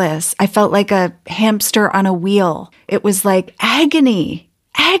pointless. I felt like a hamster on a wheel. It was like agony.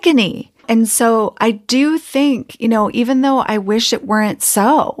 And so I do think, even though I wish it weren't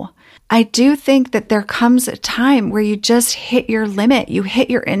so, I do think that there comes a time where you just hit your limit. You hit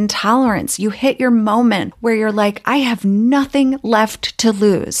your intolerance. You hit your moment where you're like, I have nothing left to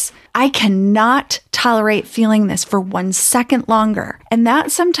lose. I cannot tolerate feeling this for 1 second longer. And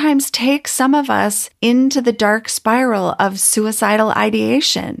that sometimes takes some of us into the dark spiral of suicidal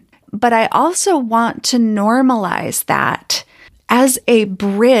ideation. But I also want to normalize that as a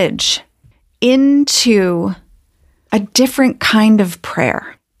bridge into a different kind of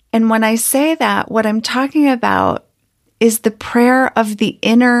prayer. And when I say that, what I'm talking about is the prayer of the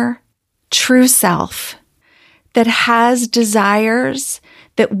inner true self that has desires,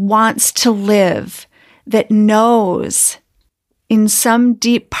 that wants to live, that knows in some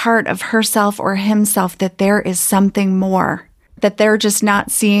deep part of herself or himself that there is something more, that they're just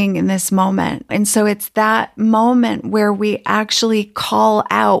not seeing in this moment. And so it's that moment where we actually call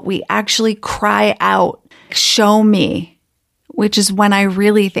out, we actually cry out, show me, which is when I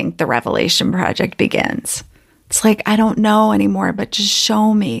really think the Revelation Project begins. It's like, I don't know anymore, but just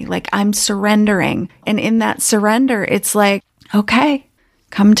show me. Like, I'm surrendering. And in that surrender, it's like, okay,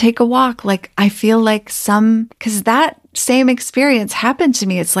 come take a walk. Like, I feel like because that same experience happened to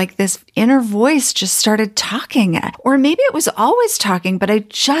me. It's like this inner voice just started talking. Or maybe it was always talking, but I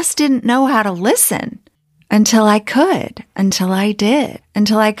just didn't know how to listen until I could identify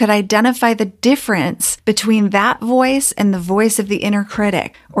the difference between that voice and the voice of the inner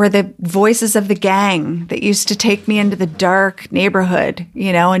critic, or the voices of the gang that used to take me into the dark neighborhood,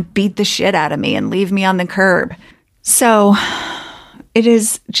 and beat the shit out of me and leave me on the curb. So it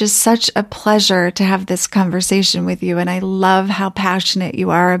is just such a pleasure to have this conversation with you. And I love how passionate you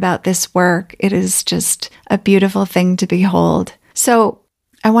are about this work. It is just a beautiful thing to behold. So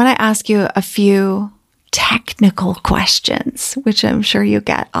I want to ask you a few technical questions, which I'm sure you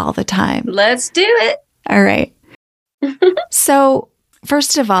get all the time. Let's do it. All right. So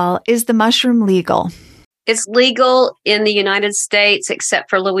first of all, is the mushroom legal? It's legal in the United States, except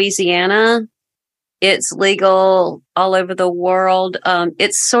for Louisiana. It's legal all over the world.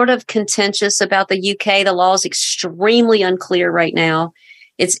 It's sort of contentious about the UK. The law is extremely unclear right now.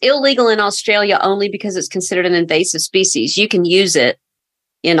 It's illegal in Australia only because it's considered an invasive species. You can use it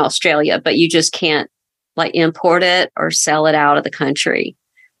in Australia, but you just can't import it or sell it out of the country.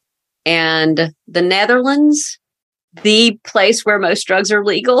 And the Netherlands, the place where most drugs are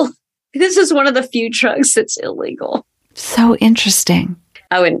legal, this is one of the few drugs that's illegal. So interesting.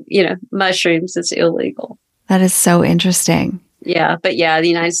 Oh, and, mushrooms, it's illegal. That is so interesting. Yeah. But the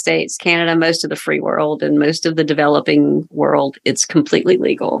United States, Canada, most of the free world and most of the developing world, it's completely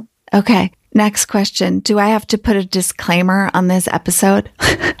legal. Okay. Next question. Do I have to put a disclaimer on this episode?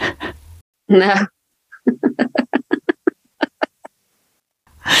 No.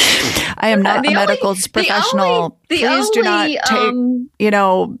 I am not a medical professional. Please do not take,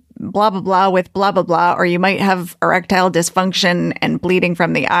 blah, blah, blah with blah, blah, blah, or you might have erectile dysfunction and bleeding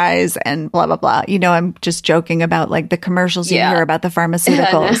from the eyes and blah, blah, blah. I'm just joking about the commercials you hear about the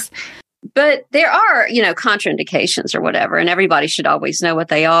pharmaceuticals. But there are, contraindications or whatever, and everybody should always know what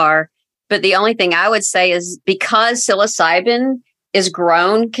they are. But the only thing I would say is because psilocybin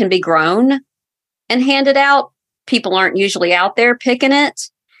can be grown and handed out, people aren't usually out there picking it.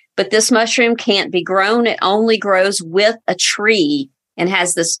 But this mushroom can't be grown. It only grows with a tree. and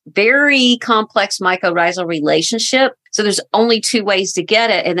has this very complex mycorrhizal relationship. So there's only two ways to get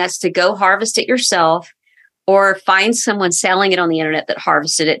it, and that's to go harvest it yourself or find someone selling it on the internet that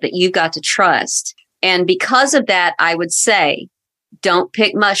harvested it that you've got to trust. And because of that, I would say, don't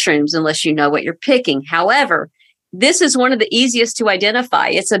pick mushrooms unless you know what you're picking. However, this is one of the easiest to identify.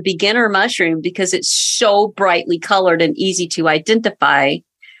 It's a beginner mushroom because it's so brightly colored and easy to identify.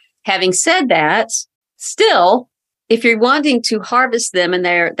 Having said that, still, if you're wanting to harvest them and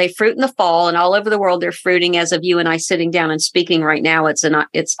they fruit in the fall, and all over the world they're fruiting as of you and I sitting down and speaking right now, it's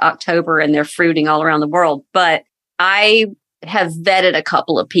October and they're fruiting all around the world. But I have vetted a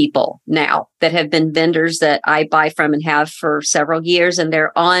couple of people now that have been vendors that I buy from and have for several years, and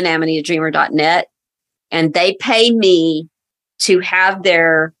they're on AmanitaDreamer.net. And they pay me to have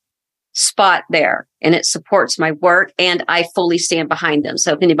their spot there, and it supports my work, and I fully stand behind them.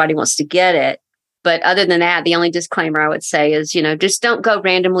 So if anybody wants to get it, but other than that, the only disclaimer I would say is, just don't go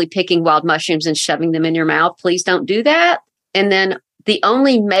randomly picking wild mushrooms and shoving them in your mouth. Please don't do that. And then the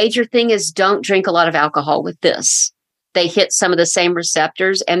only major thing is don't drink a lot of alcohol with this. They hit some of the same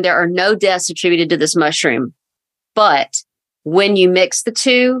receptors, and there are no deaths attributed to this mushroom. But when you mix the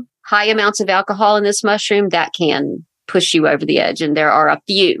two, high amounts of alcohol in this mushroom, that can push you over the edge. And there are a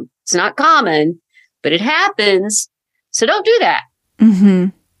few. It's not common, but it happens. So don't do that. Mm-hmm.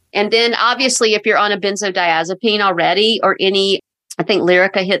 And then obviously, if you're on a benzodiazepine already or I think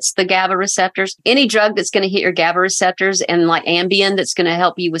Lyrica hits the GABA receptors, any drug that's going to hit your GABA receptors, and like Ambien that's going to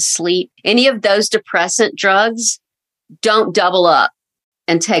help you with sleep, any of those depressant drugs, don't double up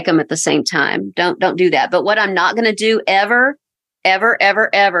and take them at the same time. Don't do that. But what I'm not going to do ever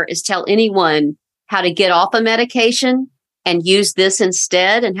is tell anyone how to get off a medication and use this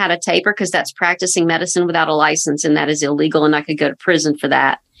instead, and how to taper, because that's practicing medicine without a license, and that is illegal, and I could go to prison for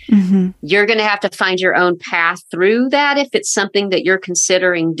that. Mm-hmm. You're going to have to find your own path through that if it's something that you're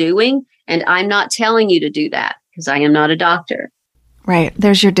considering doing. And I'm not telling you to do that because I am not a doctor. Right.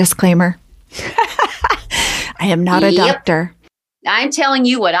 There's your disclaimer. I am not a doctor. I'm telling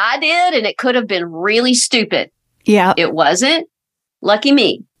you what I did, and it could have been really stupid. Yeah. It wasn't. Lucky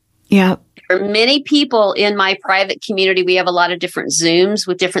me. Yeah. For many people in my private community, we have a lot of different Zooms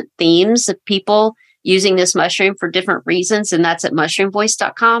with different themes of people using this mushroom for different reasons. And that's at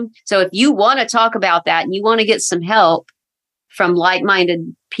mushroomvoice.com. So if you want to talk about that and you want to get some help from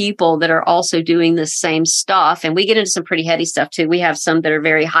like-minded people that are also doing the same stuff, and we get into some pretty heady stuff too. We have some that are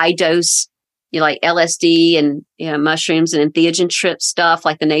very high dose, like LSD and mushrooms and entheogen trip stuff,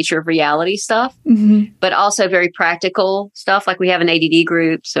 like the nature of reality stuff, but also very practical stuff. Like we have an ADD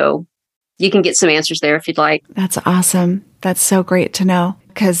group. So you can get some answers there if you'd like. That's awesome. That's so great to know,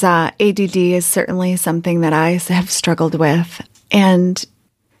 because ADD is certainly something that I have struggled with. And,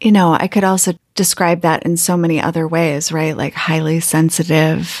 I could also describe that in so many other ways, right? Like highly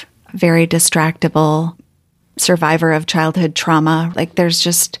sensitive, very distractible, survivor of childhood trauma. Like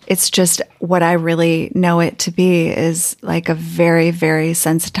it's just what I really know it to be is like a very, very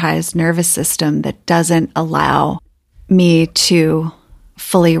sensitized nervous system that doesn't allow me to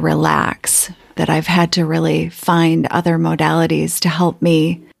fully relax, that I've had to really find other modalities to help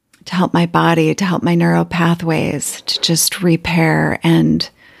me, to help my body, to help my neural pathways to just repair. And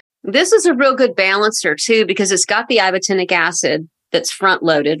this is a real good balancer too, because it's got the ibotenic acid that's front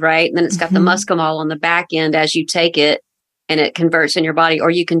loaded, right? And then it's got the muscimol on the back end as you take it and it converts in your body, or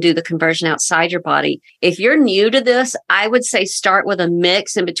you can do the conversion outside your body. If you're new to this, I would say start with a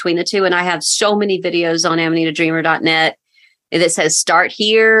mix in between the two. And I have so many videos on AmanitaDreamer.net that says start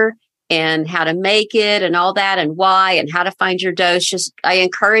here and how to make it and all that and why and how to find your dose. I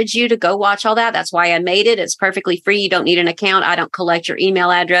encourage you to go watch all that. That's why I made it. It's perfectly free. You don't need an account. I don't collect your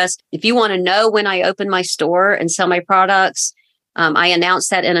email address. If you want to know when I open my store and sell my products, I announce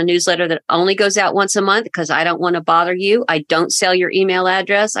that in a newsletter that only goes out once a month because I don't want to bother you. I don't sell your email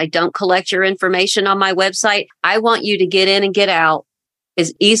address. I don't collect your information on my website. I want you to get in and get out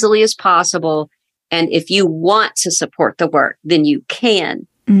as easily as possible. And if you want to support the work, then you can.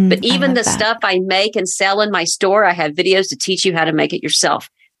 But even the stuff I make and sell in my store, I have videos to teach you how to make it yourself,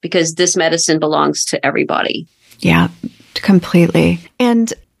 because this medicine belongs to everybody. Yeah, completely.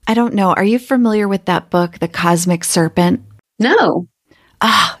 And I don't know, are you familiar with that book, The Cosmic Serpent? No.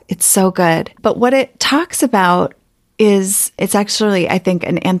 It's so good. But what it talks about is, it's actually, I think,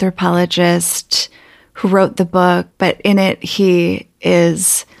 an anthropologist who wrote the book, but in it, he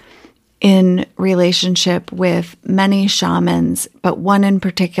is in relationship with many shamans, but one in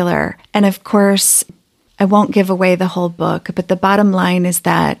particular. And of course, I won't give away the whole book, but the bottom line is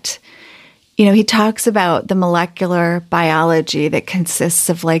that, he talks about the molecular biology that consists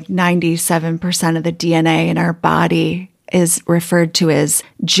of like 97% of the DNA in our body is referred to as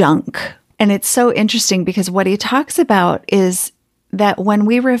junk. And it's so interesting because what he talks about is that when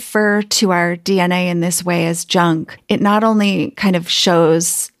we refer to our DNA in this way as junk, it not only kind of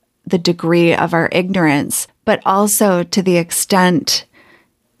shows the degree of our ignorance, but also to the extent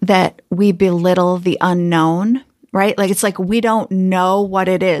that we belittle the unknown, right? Like it's like we don't know what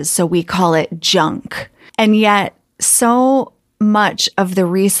it is, so we call it junk. And yet so much of the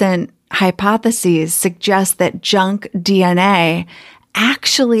recent hypotheses suggest that junk DNA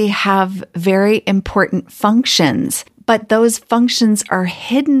actually have very important functions, but those functions are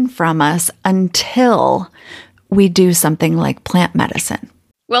hidden from us until we do something like plant medicine.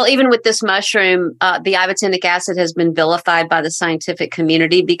 Well, even with this mushroom, the ibotenic acid has been vilified by the scientific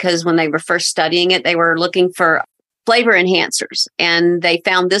community because when they were first studying it, they were looking for flavor enhancers. And they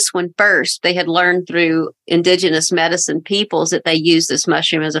found this one first. They had learned through indigenous medicine peoples that they used this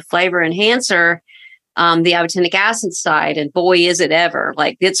mushroom as a flavor enhancer, the ibotenic acid side. And boy, is it ever.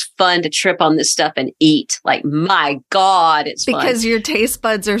 Like, it's fun to trip on this stuff and eat. Like, my God, it's fun. Because your taste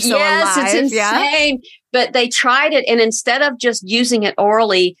buds are so alive. Yes, it's insane. Yeah? But they tried it, and instead of just using it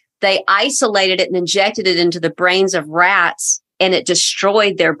orally, they isolated it and injected it into the brains of rats, and it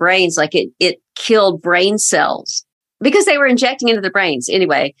destroyed their brains. Like, it killed brain cells because they were injecting into the brains.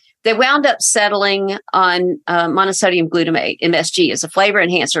 Anyway, they wound up settling on monosodium glutamate, MSG, as a flavor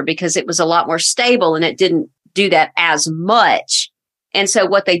enhancer because it was a lot more stable and it didn't do that as much. And so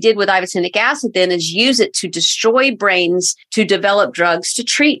what they did with ibotenic acid then is use it to destroy brains, to develop drugs to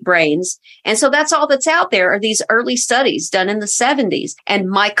treat brains. And so that's all that's out there are these early studies done in the 70s. And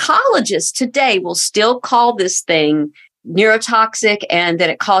mycologists today will still call this thing neurotoxic and that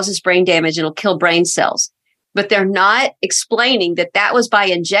it causes brain damage and it'll kill brain cells. But they're not explaining that that was by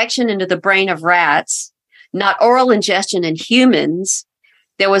injection into the brain of rats, not oral ingestion in humans.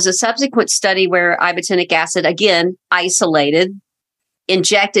 There was a subsequent study where ibotenic acid, again, isolated,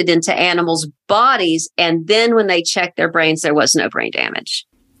 injected into animals' bodies. And then when they checked their brains, there was no brain damage.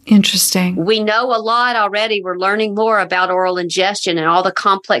 Interesting. We know a lot already. We're learning more about oral ingestion and all the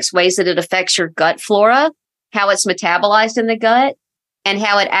complex ways that it affects your gut flora, how it's metabolized in the gut, and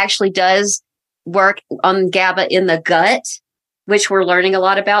how it actually does work on GABA in the gut, which we're learning a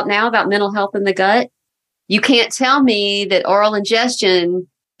lot about now, about mental health in the gut. You can't tell me that oral ingestion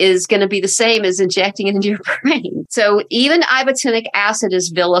is going to be the same as injecting it into your brain. So even ibotenic acid is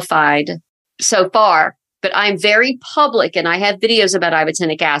vilified so far, but I'm very public and I have videos about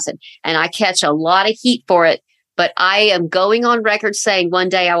ibotenic acid and I catch a lot of heat for it. But I am going on record saying one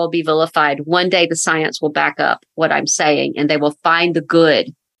day I will be vilified. One day the science will back up what I'm saying and they will find the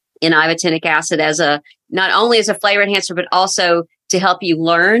good in ibotenic acid as not only as a flavor enhancer, but also to help you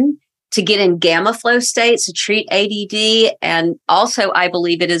learn to get in gamma flow states to treat ADD. And also, I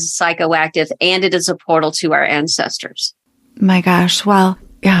believe it is psychoactive and it is a portal to our ancestors. My gosh. Well,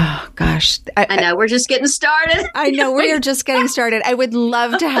 oh gosh. I know we're just getting started. I know we are just getting started. I would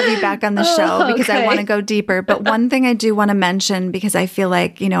love to have you back on the show because I want to go deeper. But one thing I do want to mention, because I feel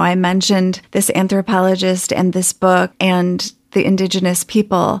like, I mentioned this anthropologist and this book and the indigenous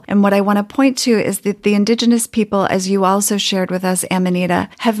people. And what I want to point to is that the indigenous people, as you also shared with us, Amanita,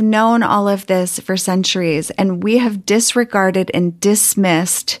 have known all of this for centuries. And we have disregarded and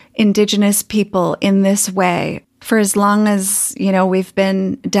dismissed indigenous people in this way for as long as, we've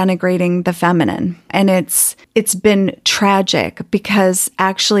been denigrating the feminine. And it's been tragic because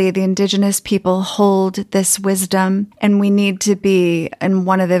actually the indigenous people hold this wisdom and we need to be, and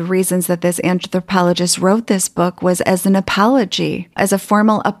one of the reasons that this anthropologist wrote this book was as an apology, as a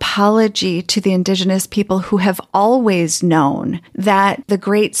formal apology to the indigenous people who have always known that the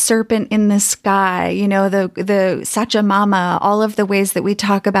great serpent in the sky, the Sachamama, all of the ways that we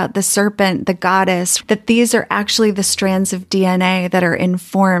talk about the serpent, the goddess, that these are actually the strands of DNA that are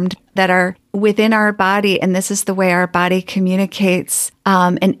informed, that are within our body. And this is the way our body communicates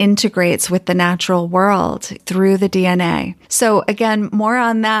and integrates with the natural world through the DNA. So again, more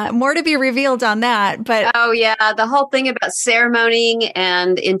on that, more to be revealed on that. But oh yeah, the whole thing about ceremonying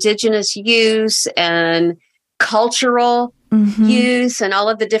and indigenous use and cultural use and all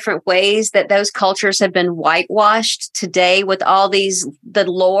of the different ways that those cultures have been whitewashed today with all the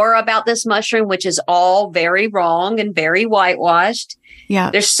lore about this mushroom, which is all very wrong and very whitewashed.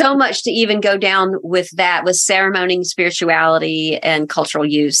 Yeah. There's so much to even go down with that, with ceremony, spirituality, and cultural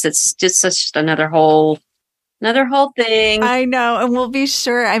use. That's just such another whole Another whole thing. I know. And we'll be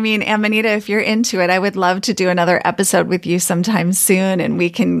sure. I mean, Amanita, if you're into it, I would love to do another episode with you sometime soon and we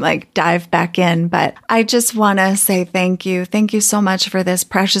can dive back in. But I just want to say thank you. Thank you so much for this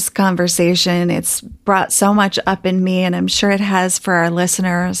precious conversation. It's brought so much up in me, and I'm sure it has for our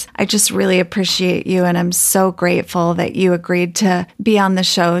listeners. I just really appreciate you. And I'm so grateful that you agreed to be on the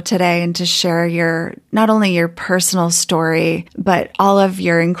show today and to share not only your personal story, but all of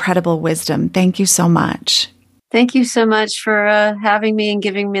your incredible wisdom. Thank you so much. Thank you so much for having me and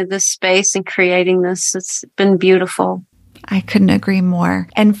giving me this space and creating this. It's been beautiful. I couldn't agree more.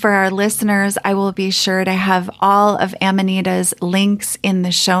 And for our listeners, I will be sure to have all of Amanita's links in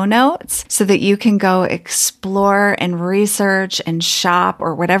the show notes so that you can go explore and research and shop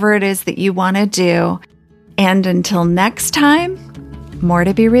or whatever it is that you want to do. And until next time, more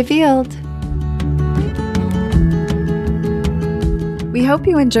to be revealed. We hope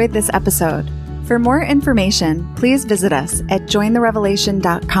you enjoyed this episode. For more information, please visit us at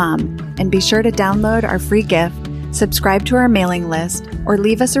jointherevelation.com and be sure to download our free gift, subscribe to our mailing list, or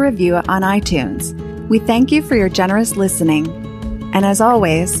leave us a review on iTunes. We thank you for your generous listening. And as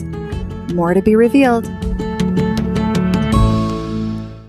always, more to be revealed.